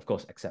 Of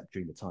course, except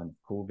during the time of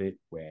COVID,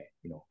 where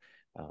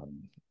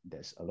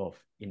there's a lot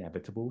of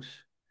inevitables.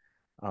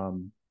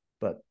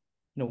 But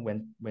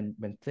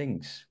when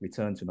things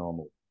return to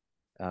normal,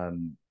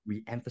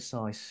 we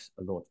emphasize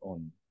a lot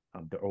on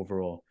the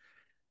overall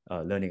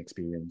learning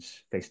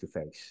experience face to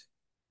face,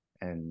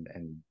 and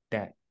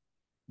that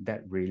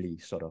really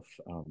sort of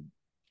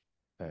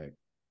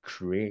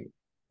create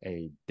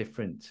a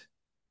different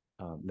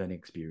learning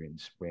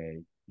experience where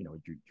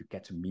you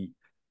get to meet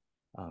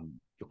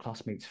your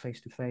classmates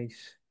face to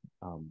face,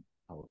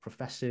 our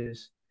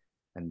professors,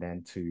 and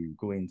then to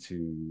go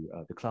into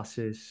the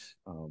classes,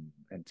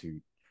 and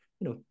to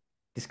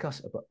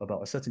discuss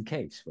about a certain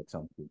case, for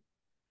example,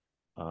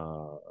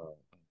 uh,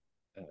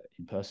 uh,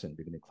 in person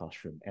within the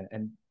classroom,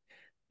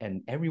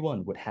 and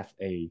everyone would have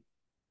a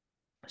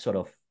sort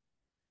of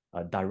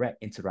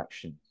direct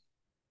interaction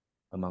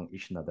among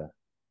each other,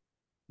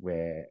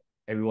 where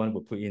everyone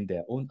would put in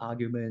their own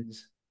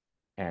arguments,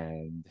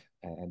 and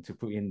to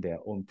put in their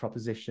own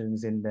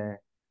propositions in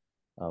there,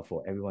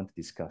 for everyone to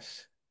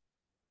discuss.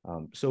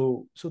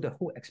 So the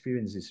whole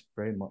experience is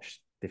very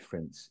much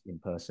different in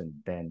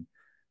person than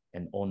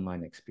an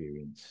online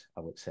experience,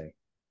 I would say.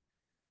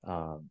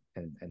 And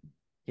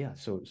yeah,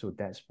 so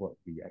that's what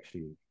we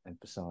actually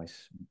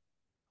emphasize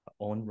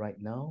on right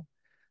now.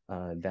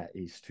 That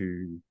is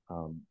to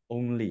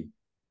only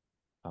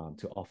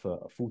to offer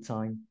a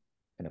full-time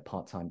and a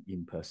part-time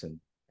in-person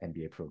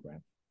MBA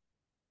program.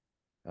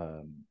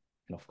 And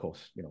of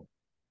course,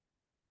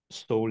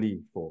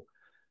 solely for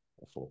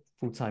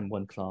full-time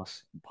one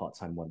class and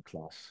part-time one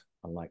class,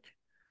 unlike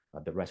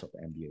the rest of the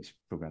MBA's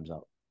programs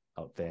out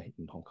there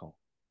in Hong Kong.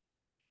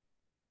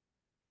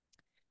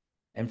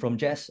 And from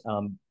Jess,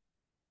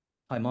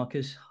 hi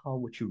Marcus, how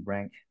would you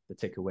rank the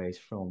takeaways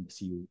from the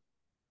CU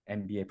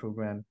MBA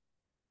program?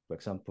 For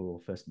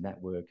example, first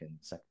network, and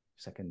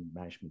second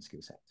management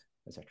skill set,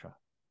 etc.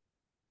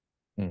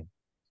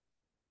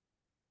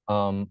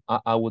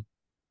 I would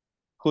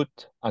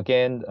put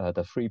again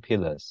the three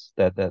pillars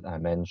that I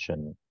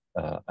mentioned: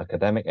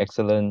 academic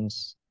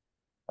excellence,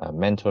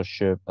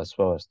 mentorship, as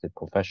well as the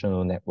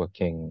professional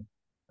networking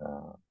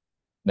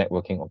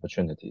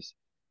opportunities.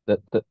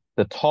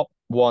 The top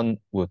one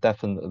will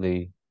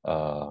definitely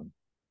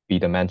be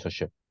the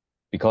mentorship,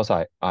 because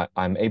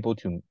I'm able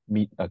to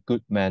meet a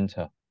good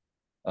mentor,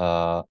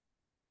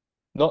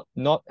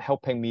 not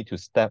helping me to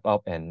step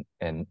up and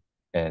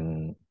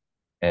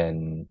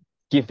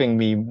giving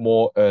me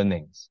more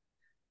earnings,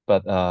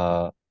 but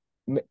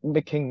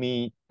making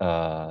me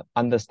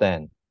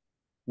understand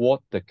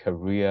what the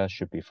career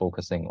should be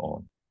focusing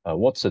on,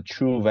 what's the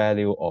true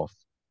value of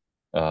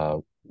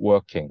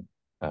working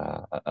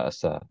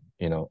as a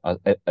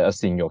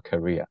as in your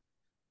career.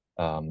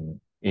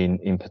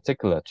 in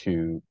particular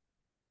to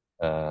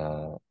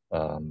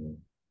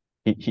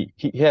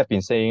he have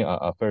been saying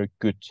a very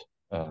good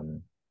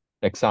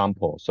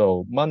example.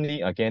 So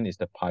money again is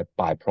the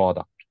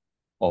byproduct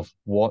of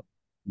what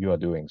you are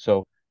doing.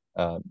 So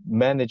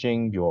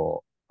managing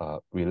your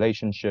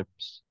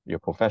relationships, your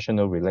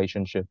professional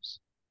relationships,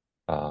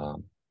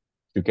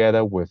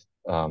 together with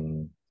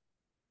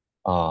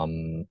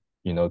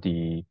you know,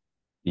 the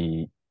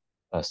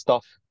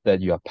stuff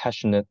that you are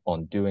passionate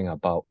on doing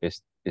about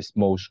is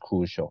most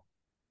crucial.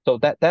 So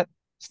that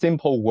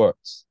simple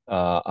words,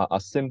 a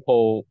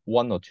simple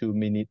 1 or 2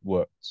 minute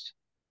words,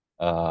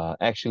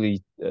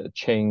 actually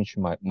change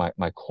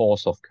my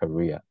course of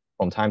career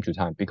from time to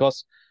time.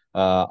 Because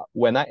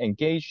when I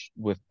engage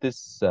with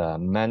this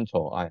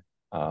mentor,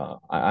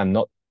 I'm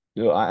not,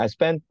 you know, I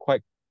spend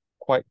quite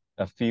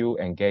a few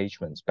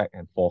engagements back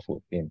and forth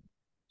with him.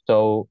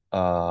 So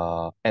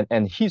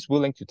and he's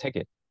willing to take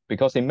it,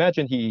 because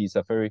imagine he is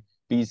a very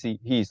busy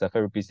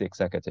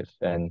executive,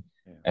 and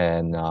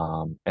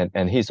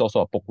he's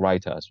also a book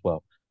writer as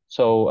well.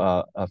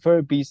 So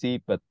very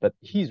busy, but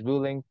he's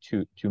willing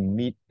to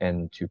meet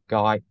and to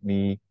guide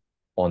me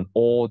on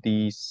all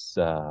these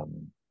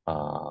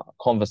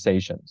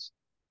conversations.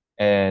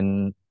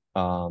 And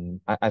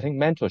I think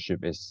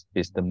mentorship is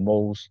the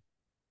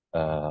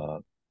uh,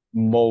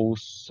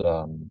 most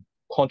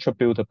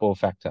contributable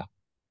factor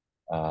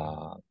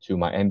to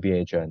my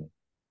MBA journey.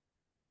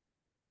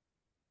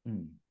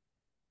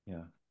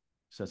 Yeah,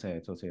 certainly, I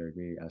totally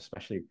agree.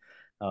 Especially,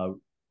 uh,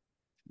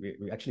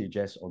 we actually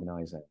just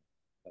organized a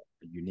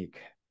unique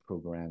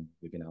program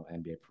within our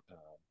MBA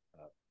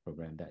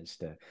program, that is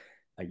the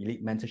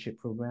elite mentorship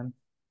program,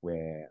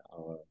 where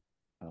our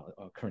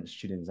current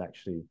students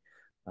actually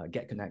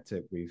get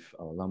connected with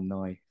our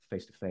alumni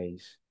face to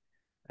face,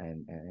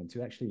 and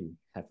to actually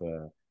have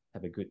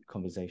a good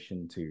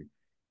conversation to,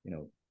 you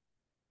know,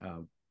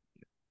 uh,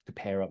 to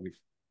pair up with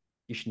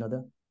each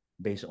other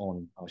based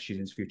on our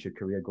students' future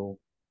career goal,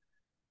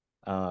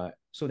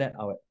 so that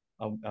our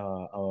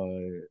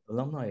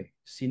alumni,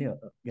 senior,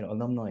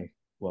 alumni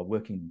who are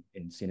working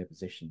in senior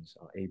positions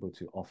are able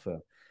to offer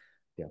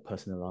their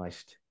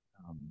personalized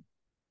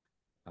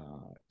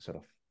sort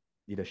of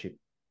leadership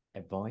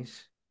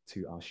advice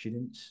to our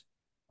students,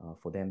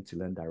 for them to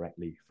learn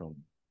directly from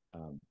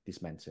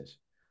these mentors.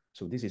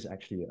 So this is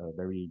actually a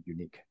very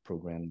unique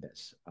program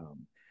that's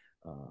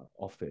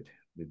offered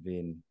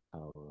within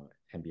our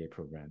MBA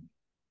program.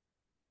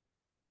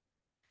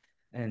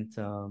 And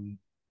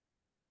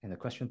a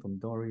question from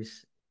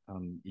Doris,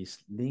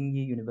 is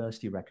Lingyi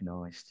University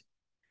recognized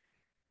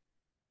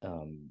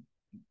um,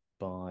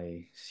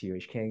 by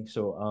CUHK?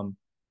 So,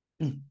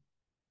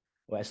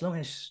 well, as long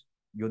as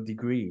your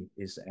degree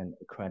is an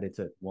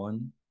accredited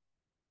one,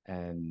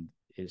 and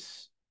it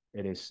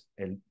is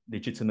a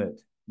legitimate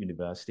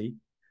university,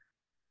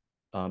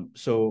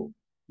 so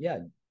yeah,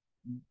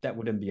 that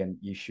wouldn't be an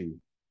issue.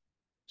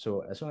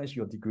 So as long as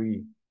your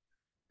degree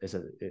is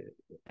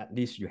at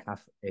least you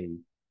have a,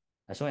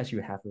 as long as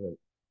you have a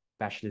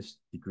bachelor's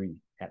degree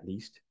at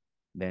least,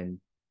 then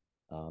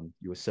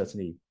you will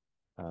certainly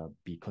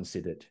be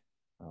considered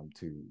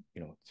to,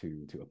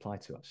 to apply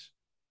to us.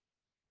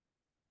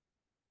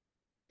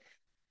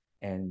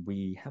 And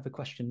we have a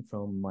question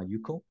from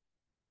Mayuko.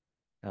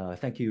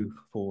 Thank you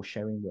for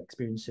sharing your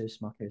experiences,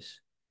 Marcus.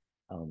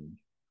 I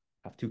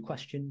have two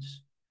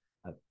questions.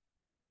 Uh,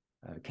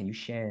 can you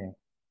share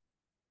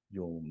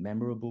your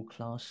memorable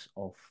class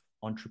of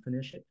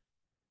entrepreneurship,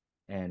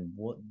 and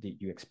what did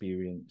you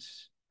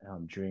experience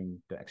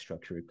during the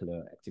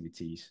extracurricular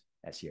activities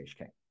at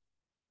CUHK?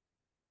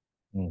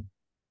 Mm.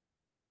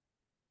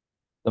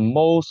 The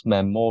most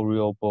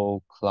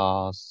memorable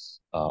class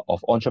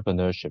of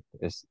entrepreneurship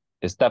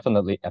is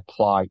definitely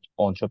applied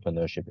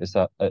entrepreneurship.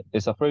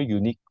 It's a very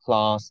unique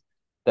class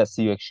that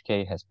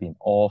CUHK has been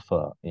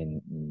offered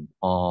in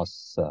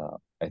past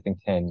I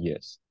think 10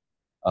 years.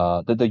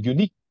 The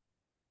unique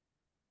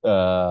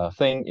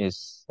thing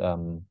is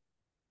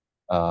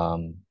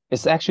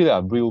it's actually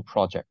a real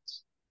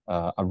project,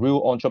 a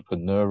real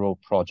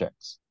entrepreneurial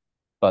project,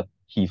 but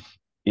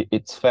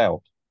it's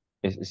failed.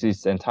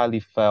 It's entirely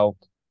failed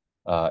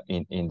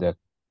in the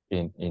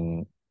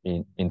in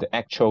the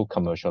actual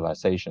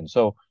commercialization.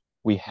 So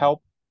we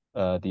help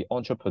the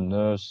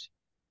entrepreneurs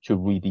to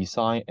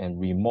redesign and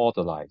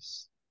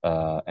remodelize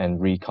and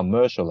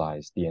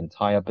re-commercialize the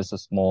entire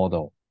business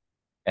model,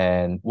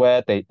 and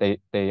where they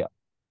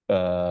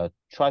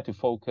try to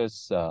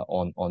focus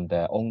on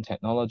their own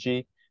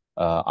technology.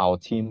 Our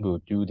team will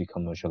do the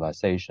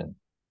commercialization.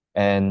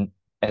 And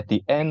at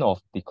the end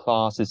of the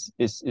class,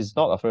 is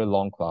not a very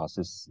long class.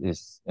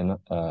 It's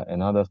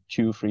another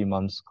 2-3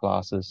 months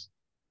classes.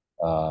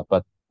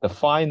 But the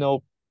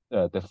final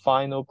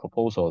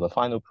proposal, the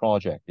final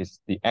project is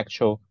the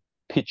actual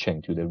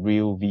pitching to the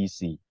real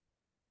VC.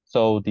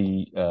 So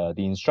the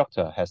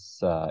instructor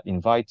has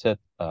invited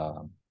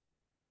a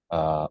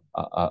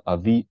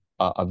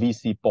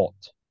VC board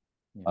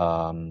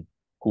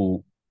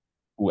who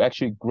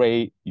actually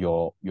grade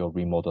your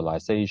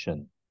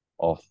remodelization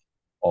of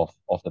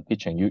of the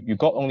pitching. You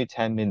got only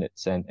 10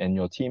 minutes, and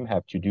your team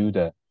have to do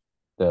the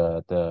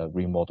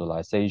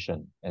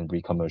remodelization and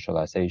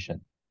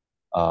recommercialization.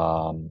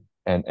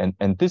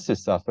 And this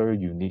is a very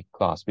unique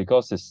class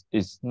because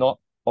it's not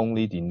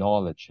only the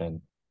knowledge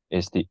and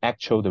it's the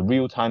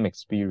real-time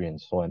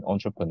experience for an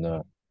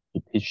entrepreneur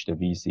to pitch the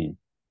VC.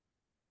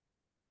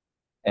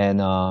 And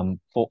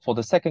for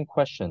the second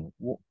question,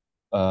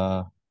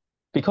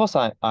 because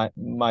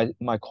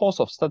my course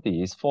of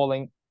study is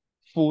falling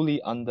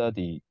fully under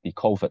the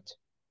COVID,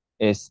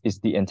 is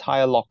the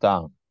entire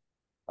lockdown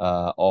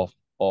of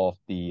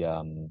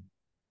the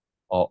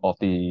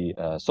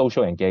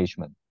social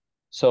engagement.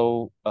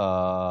 So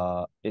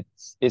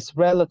it's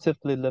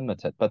relatively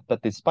limited,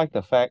 but despite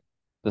the fact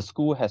the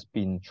school has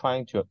been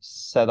trying to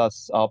set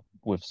us up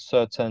with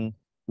certain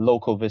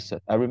local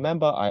visit. I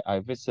remember I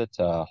visit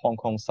Hong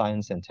Kong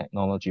Science and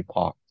Technology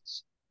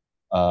Parks,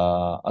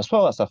 as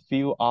well as a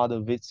few other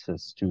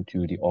visits to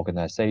the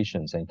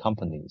organizations and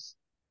companies.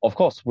 Of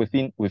course,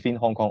 within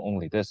Hong Kong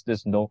only.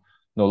 There's no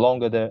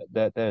longer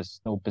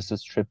there's no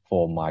business trip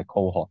for my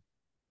cohort.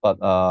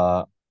 But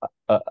I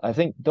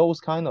think those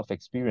kind of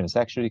experience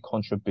actually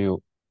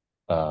contribute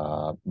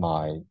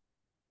my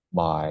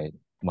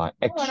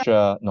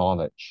extra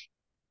knowledge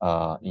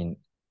in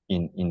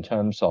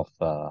terms of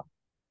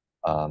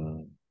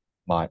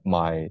my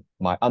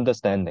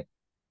understanding.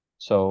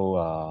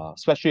 So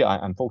especially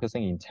I'm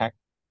focusing in tech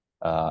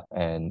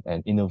and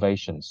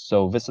innovations.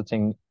 So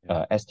visiting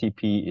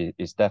STP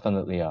is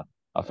definitely a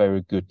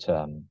very good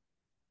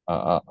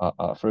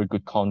a very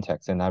good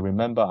context. And I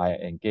remember I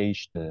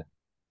engaged the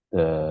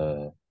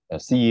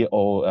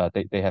CEO.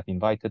 They have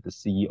invited the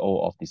CEO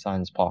of the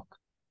science park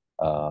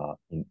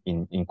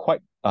in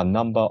quite a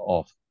number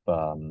of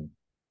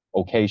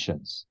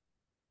occasions.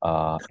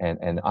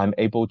 And I'm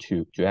able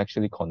to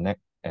actually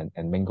connect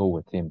and mingle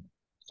with him.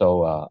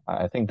 So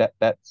I think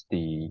that's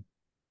the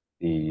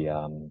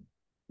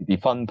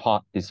fun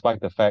part,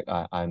 despite the fact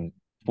I'm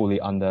fully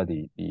under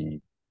the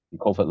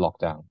COVID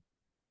lockdown.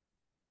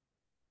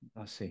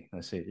 I see.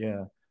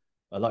 Yeah.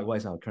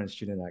 Likewise, our current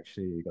student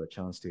actually got a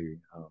chance to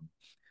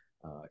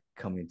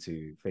come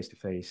into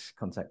face-to-face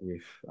contact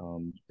with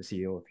the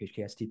CEO of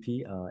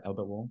HKSTP,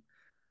 Albert Wong,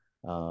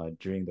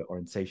 during the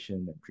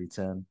orientation and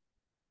pre-term.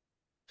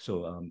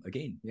 So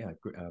again, yeah,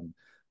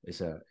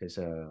 it's a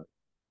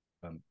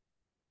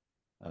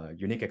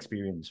unique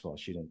experience for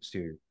students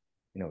to,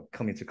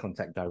 come into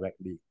contact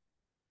directly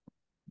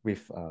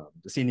with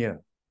the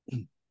senior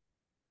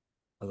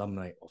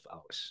alumni of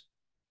ours.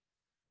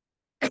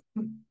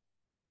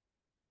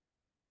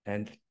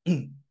 And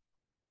a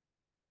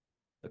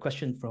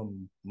question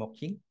from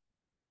Mok-Yin.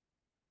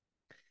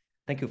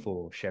 Thank you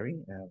for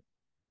sharing.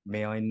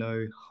 May I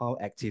know how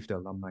active the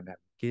alumni network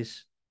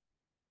is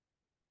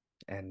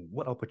and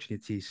what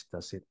opportunities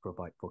does it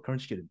provide for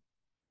current students?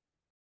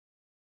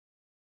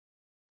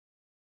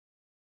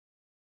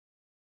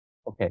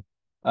 Okay.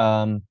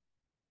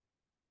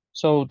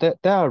 So there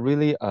are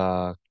really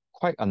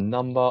quite a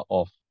number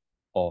of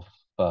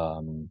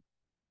um,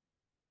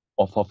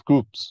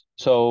 groups.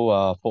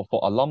 So for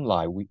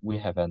alumni, we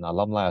have an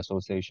alumni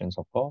associations,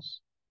 of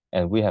course,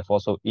 and we have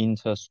also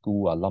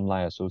inter-school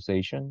alumni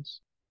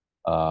associations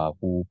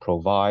who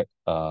provide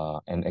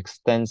an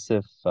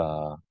extensive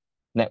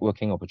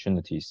networking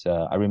opportunities.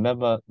 I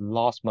remember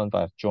last month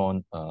I've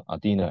joined a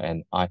dinner,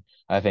 and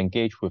I've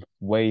engaged with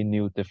way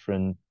new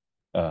different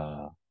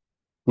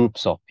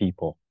groups of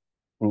people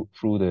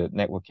through the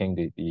networking,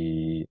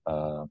 the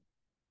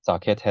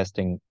sake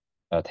tasting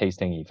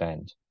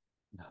event.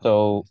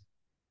 So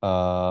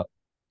I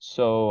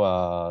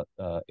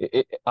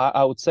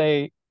would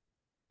say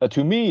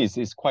to me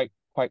is quite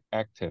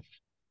active,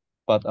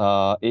 but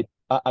it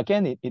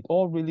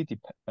all really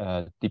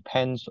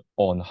depends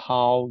on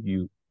how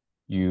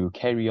you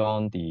carry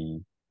on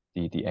the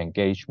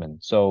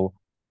engagement. So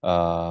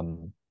I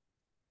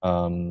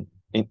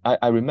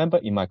remember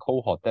in my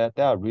cohort there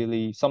are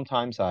really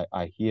sometimes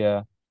I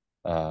hear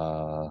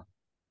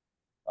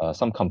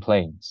some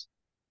complaints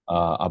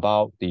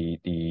about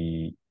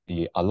the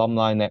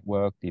alumni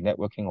network, the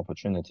networking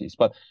opportunities.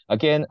 But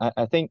again,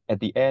 I think at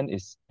the end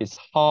is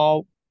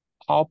how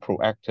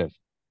proactive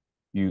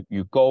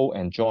you go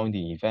and join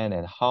the event,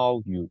 and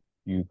how you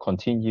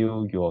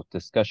continue your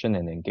discussion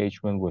and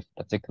engagement with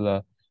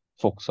particular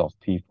folks of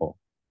people.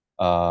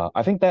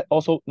 I think that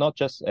also not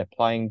just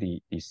applying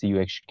the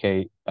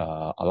CUHK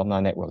alumni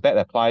network, that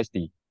applies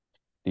the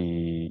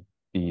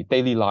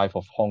daily life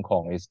of Hong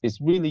Kong. It's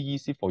really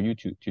easy for you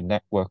to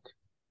network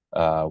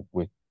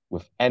with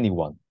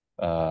anyone,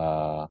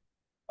 and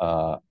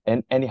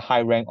any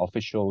high rank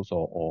officials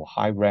or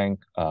high rank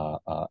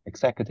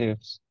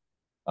executives.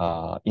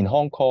 In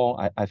Hong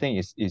Kong, I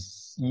think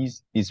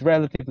it's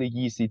relatively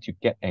easy to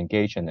get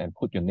engaged and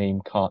put your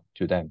name card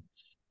to them.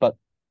 But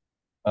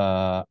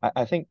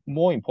I think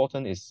more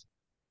important is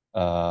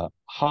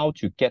how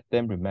to get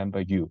them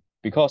remember you,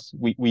 because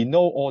we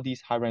know all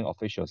these high rank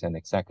officials and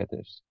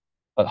executives,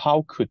 but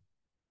how could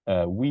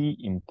we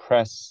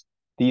impress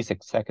these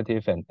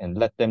executives and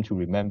let them to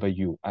remember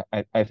you?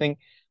 I think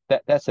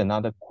that's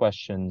another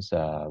questions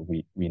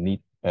we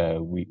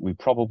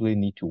probably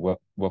need to work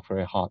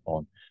very hard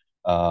on.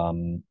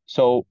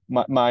 So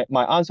my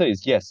answer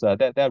is yes.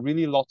 There are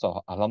really lots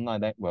of alumni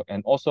network,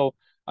 and also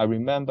I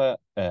remember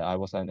I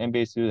was an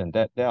MBA student.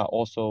 That there are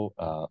also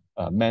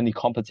many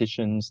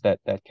competitions that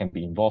can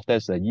be involved.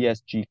 There's a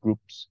ESG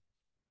groups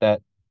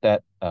that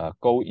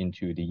go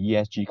into the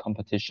ESG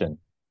competition.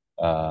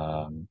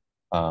 And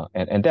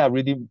there are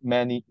really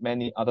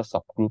many other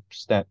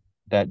subgroups that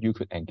you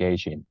could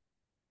engage in.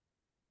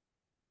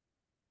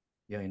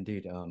 Yeah,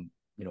 indeed.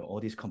 All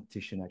this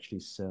competition actually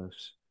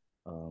serves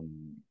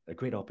a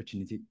great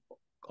opportunity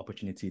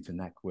to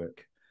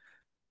network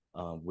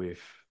with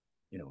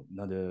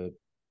another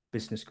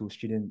business school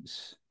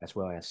students, as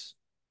well as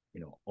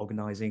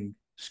organizing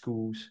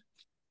schools.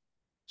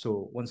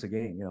 So once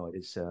again,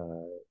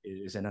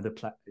 it's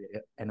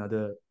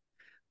another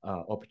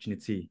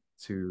opportunity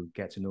to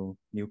get to know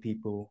new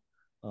people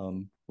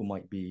who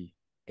might be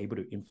able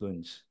to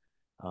influence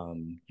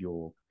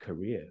your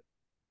career.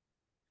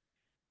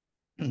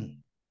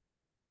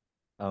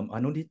 I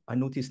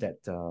noticed that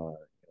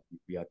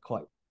we are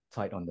quite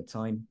tight on the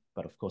time,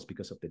 but of course,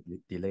 because of the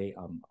delay,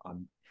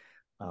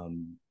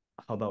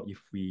 how about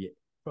if we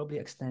probably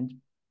extend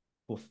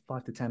for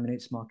 5 to 10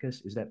 minutes,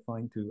 Marcus? Is that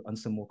fine to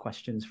answer more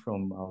questions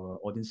from our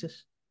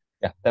audiences?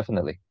 Yeah,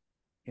 definitely.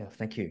 Yeah,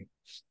 thank you.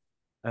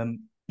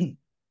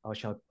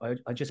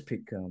 I just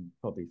pick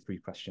probably 3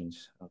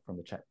 questions from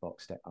the chat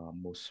box that are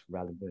most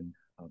relevant,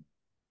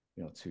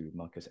 to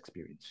Marcus'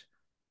 experience.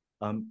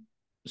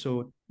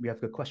 So we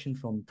have a question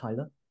from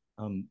Tyler.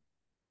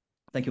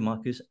 Thank you,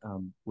 Marcus.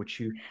 Would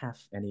you have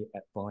any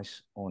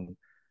advice on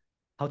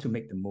how to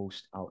make the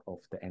most out of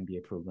the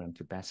MBA program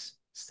to best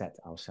set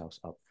ourselves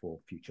up for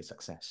future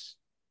success?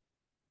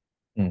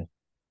 Mm.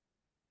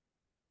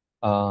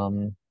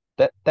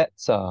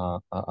 That's a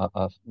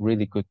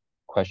really good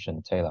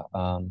question, Taylor.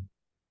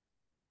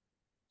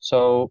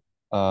 So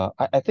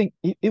I think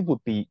it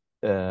would be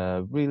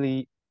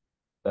really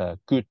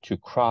good to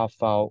carve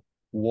out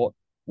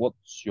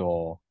what's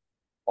your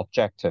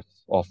objective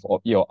of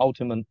your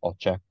ultimate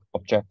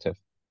objective.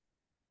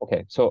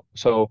 Okay, so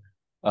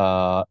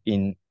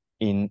in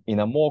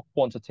a more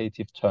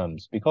quantitative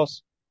terms,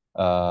 because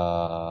when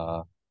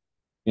I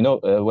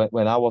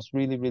was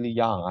really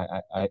young,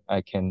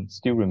 I can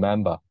still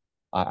remember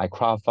I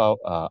carved out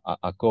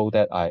a goal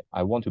that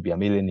I want to be a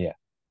millionaire.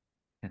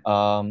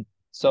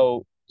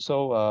 So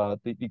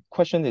the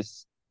question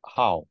is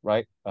how,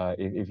 right?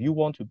 If you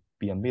want to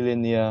be a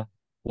millionaire,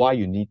 why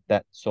you need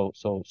that so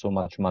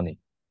much money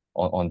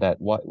on that?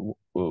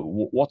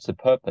 What's the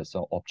purpose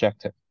or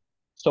objective?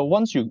 So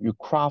once you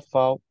craft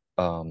out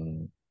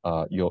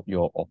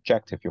your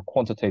objective, your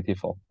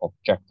quantitative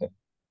objective,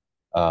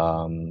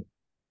 um,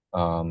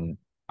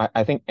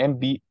 I think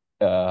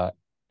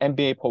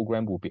MBA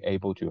program will be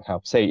able to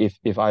help. Say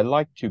if I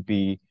like to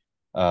be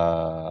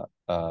uh,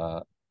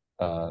 uh,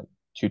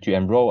 to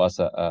enroll as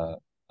a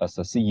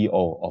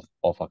CEO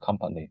of a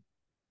company,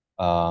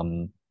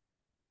 um,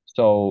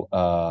 so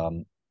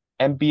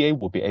MBA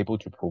will be able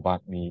to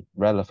provide me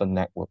relevant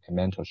network and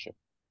mentorship,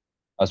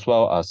 as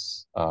well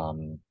as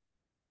the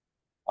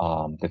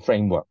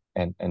framework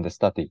and the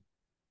study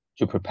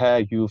to prepare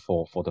you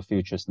for the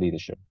future's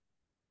leadership.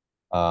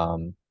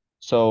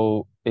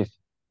 So if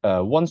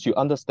once you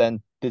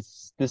understand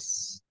this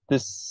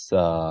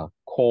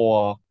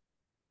core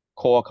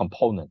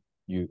component,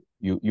 you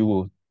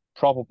will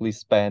probably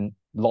spend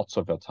lots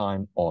of your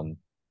time on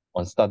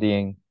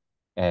studying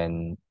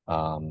and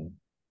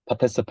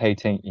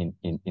participating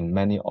in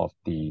many of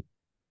the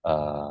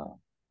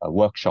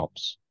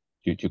workshops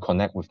to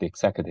connect with the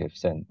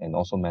executives and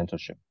also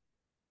mentorship.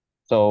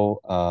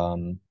 So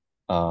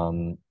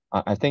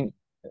I think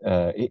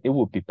it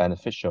would be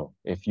beneficial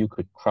if you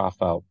could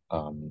craft out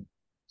an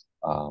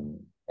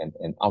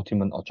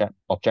ultimate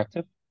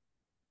objective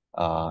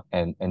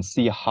and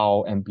see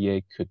how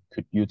MBA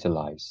could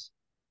utilize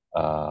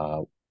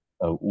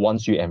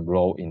once you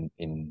enroll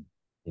in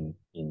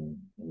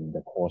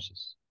the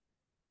courses.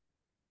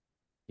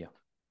 Yeah.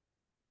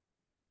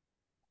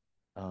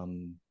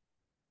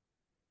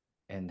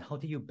 And how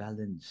do you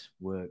balance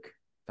work,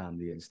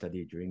 family, and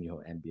study during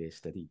your MBA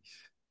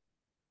studies?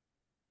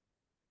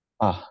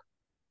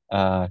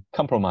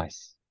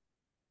 Compromise.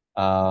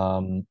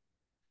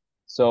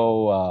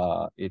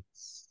 So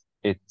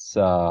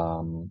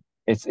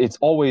it's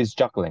always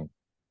juggling.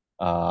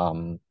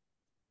 You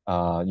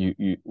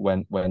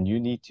when you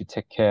need to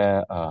take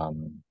care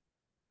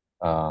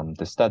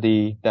the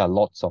study, there are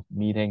lots of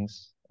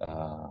meetings,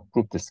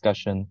 group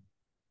discussion.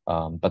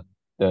 But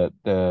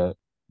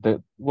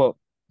well,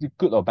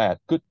 good or bad,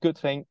 good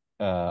thing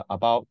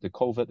about the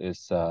COVID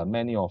is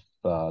many of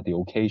the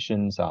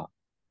occasions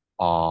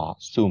are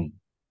Zoom,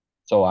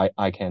 so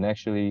I can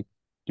actually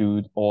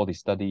do all the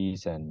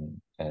studies and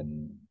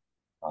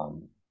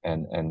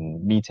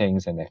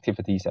meetings and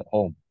activities at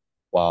home,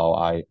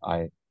 while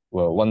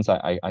well, once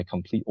I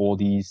complete all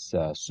these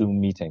Zoom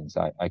meetings,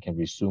 I can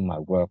resume my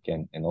work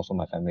and also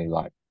my family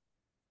life.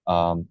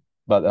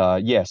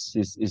 But yes,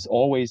 it's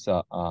always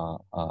a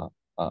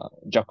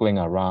juggling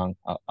around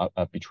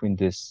between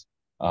this.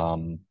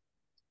 But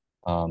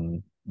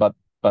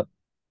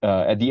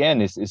at the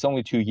end, it's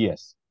only 2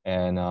 years,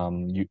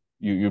 and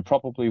you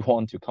probably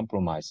want to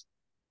compromise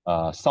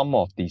some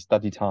of the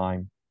study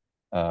time.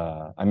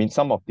 I mean,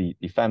 some of the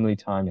family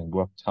time and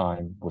work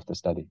time with the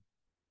study.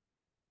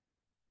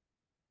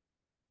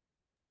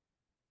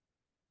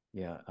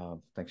 Yeah,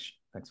 thanks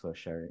for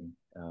sharing,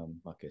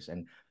 Marcus.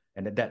 And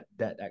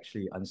that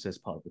actually answers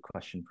part of the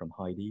question from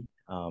Heidi.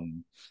 Uh,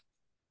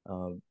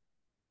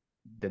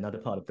 Another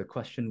part of the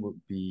question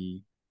would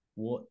be,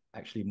 what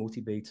actually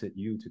motivated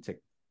you to take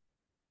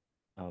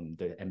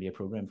the MBA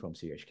program from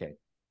CUHK?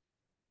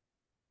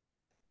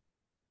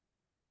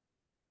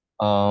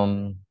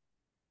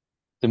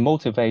 The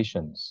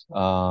motivations.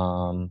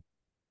 Well,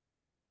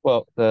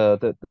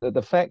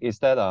 the fact is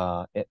that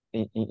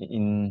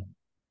in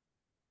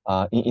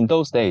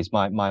those days,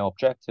 my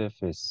objective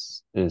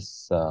is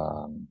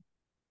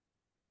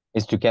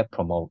to get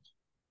promoted,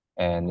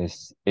 and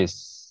is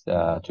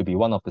to be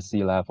one of the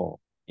C-level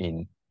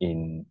in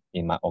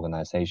my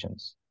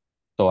organizations.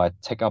 So I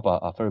take up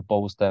a very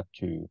bold step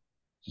to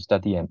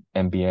study an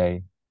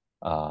MBA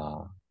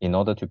in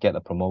order to get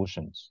a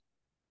promotions.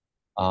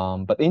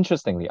 But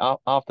interestingly,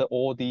 after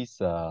all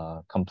these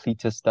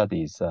completed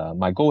studies,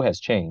 my goal has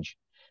changed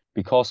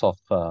because of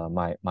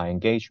my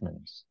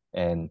engagements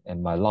and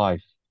my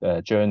life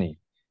journey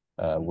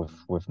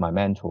with my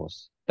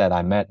mentors that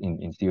I met in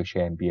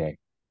CUHK MBA.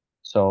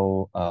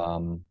 So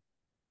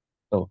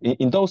so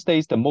in those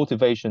days, the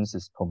motivations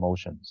is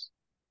promotions,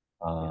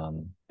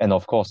 and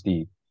of course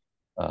the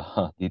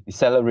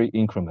salary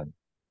increment.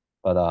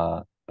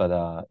 But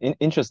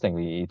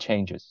interestingly, it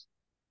changes.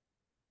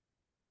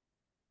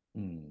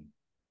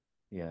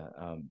 Yeah,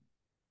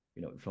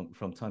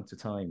 from time to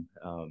time,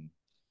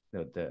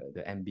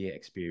 the MBA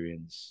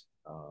experience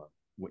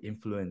will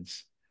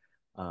influence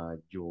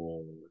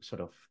your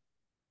sort of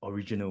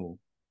original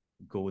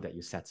goal that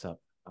you set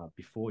up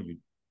before you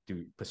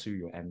do pursue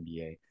your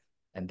MBA,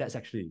 and that's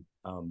actually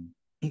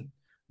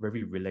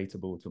very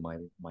relatable to my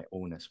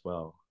own as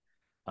well,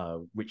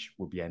 which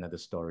will be another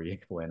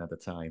story for another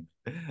time.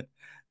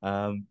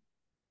 um,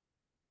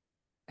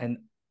 and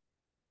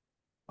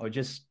I'll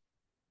just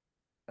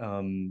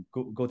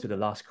go to the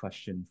last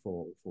question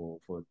for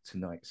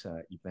tonight's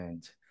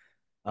event.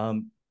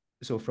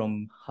 So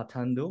from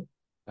Hatando,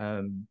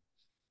 um,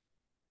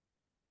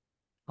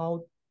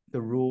 how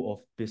the role of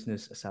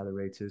business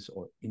accelerators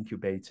or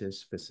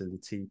incubators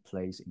facility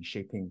plays in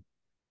shaping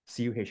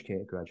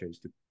CUHK graduates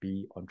to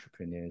be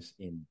entrepreneurs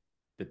in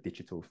the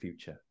digital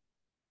future.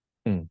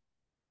 Mm.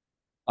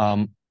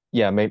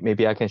 Yeah,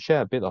 maybe I can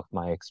share a bit of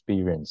my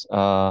experience.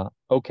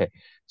 Okay.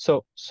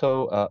 So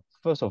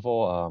first of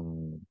all,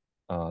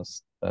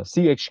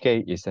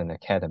 CUHK is an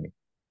academy.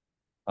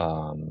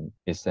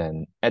 It's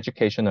an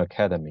educational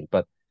academy,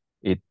 but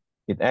it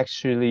it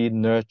actually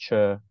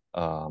nurture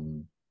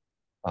um,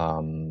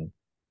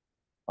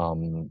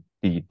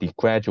 the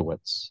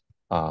graduates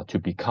to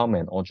become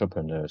an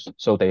entrepreneurs.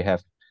 So they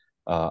have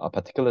a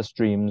particular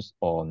streams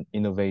on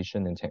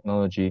innovation and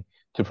technology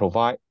to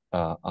provide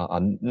a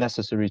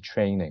necessary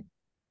training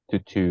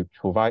to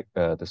provide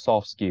the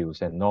soft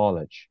skills and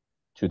knowledge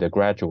to the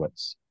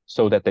graduates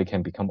so that they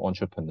can become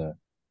entrepreneur.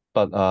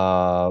 But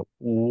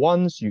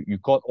once you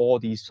got all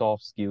these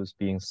soft skills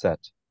being set,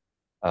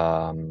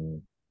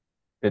 um,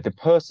 the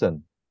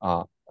person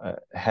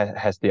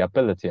has the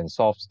ability and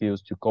soft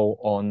skills to go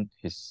on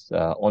his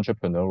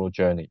entrepreneurial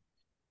journey.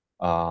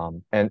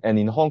 And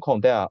in Hong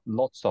Kong, there are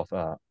lots of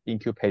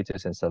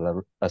incubators and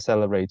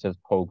accelerators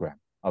program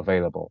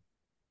available.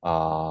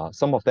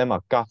 Some of them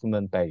are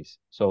government-based.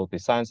 So the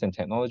science and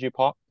technology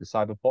part, the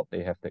cyber part,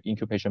 they have the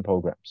incubation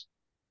programs,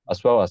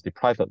 as well as the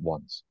private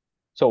ones.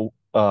 So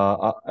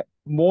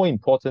more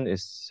important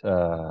is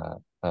for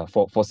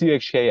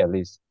CUHK at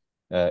least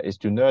is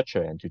to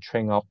nurture and to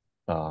train up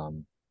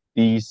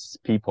these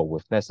people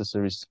with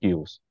necessary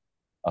skills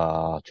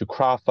to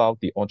craft out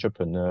the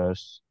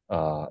entrepreneurs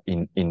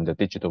in the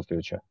digital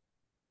future.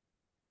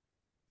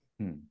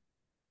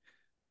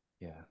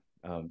 Yeah,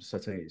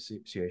 certainly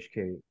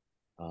CUHK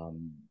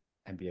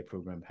MBA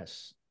program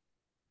has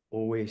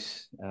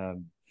always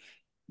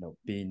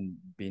been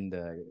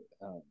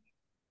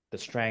the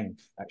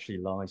strength actually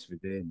lies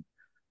within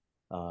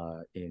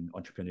in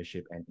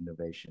entrepreneurship and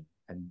innovation,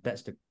 and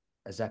that's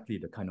exactly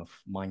the kind of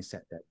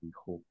mindset that we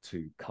hope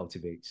to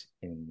cultivate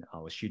in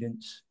our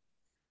students,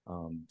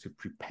 to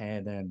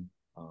prepare them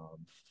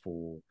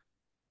for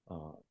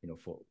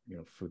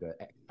through the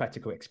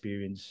practical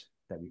experience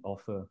that we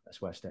offer, as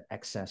well as the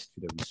access to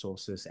the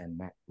resources and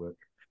network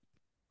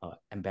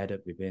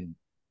embedded within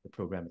the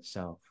program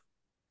itself,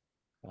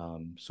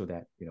 so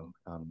that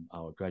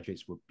our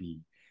graduates would be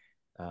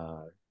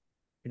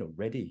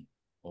ready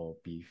or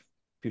be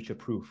future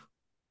proof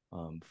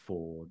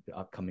for the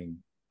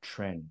upcoming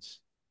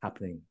trends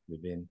happening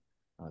within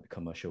the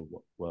commercial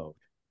world.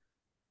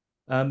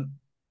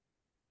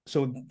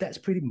 So that's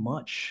pretty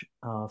much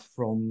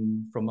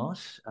from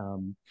us.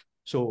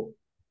 So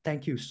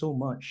thank you so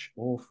much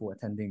all for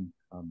attending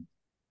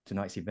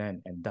tonight's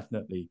event. And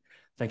definitely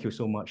thank you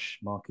so much,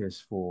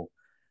 Marcus, for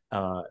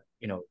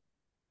you know,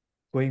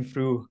 going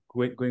through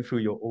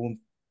your own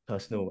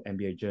personal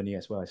MBA journey,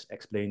 as well as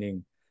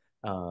explaining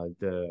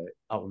the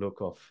outlook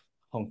of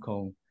Hong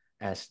Kong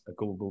as a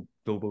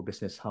global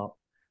business hub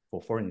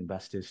for foreign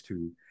investors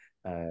to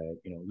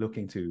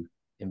looking to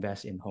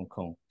invest in Hong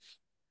Kong.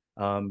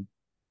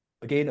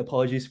 Again,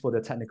 apologies for the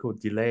technical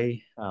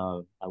delay.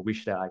 I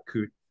wish that I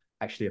could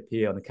actually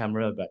appear on the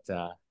camera, but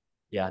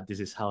yeah, this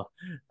is how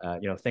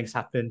things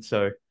happen.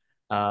 So,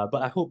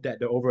 but I hope that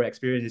the overall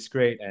experience is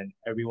great and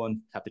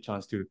everyone have the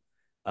chance to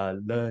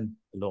learn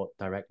a lot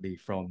directly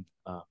from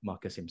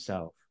Marcus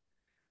himself.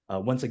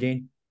 Once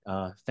again,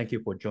 thank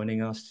you for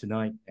joining us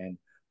tonight, and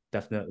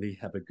definitely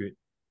have a good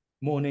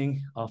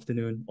morning,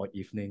 afternoon, or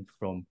evening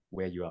from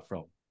where you are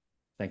from.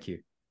 Thank you.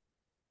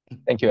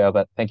 Thank you,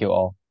 Albert. Thank you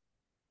all.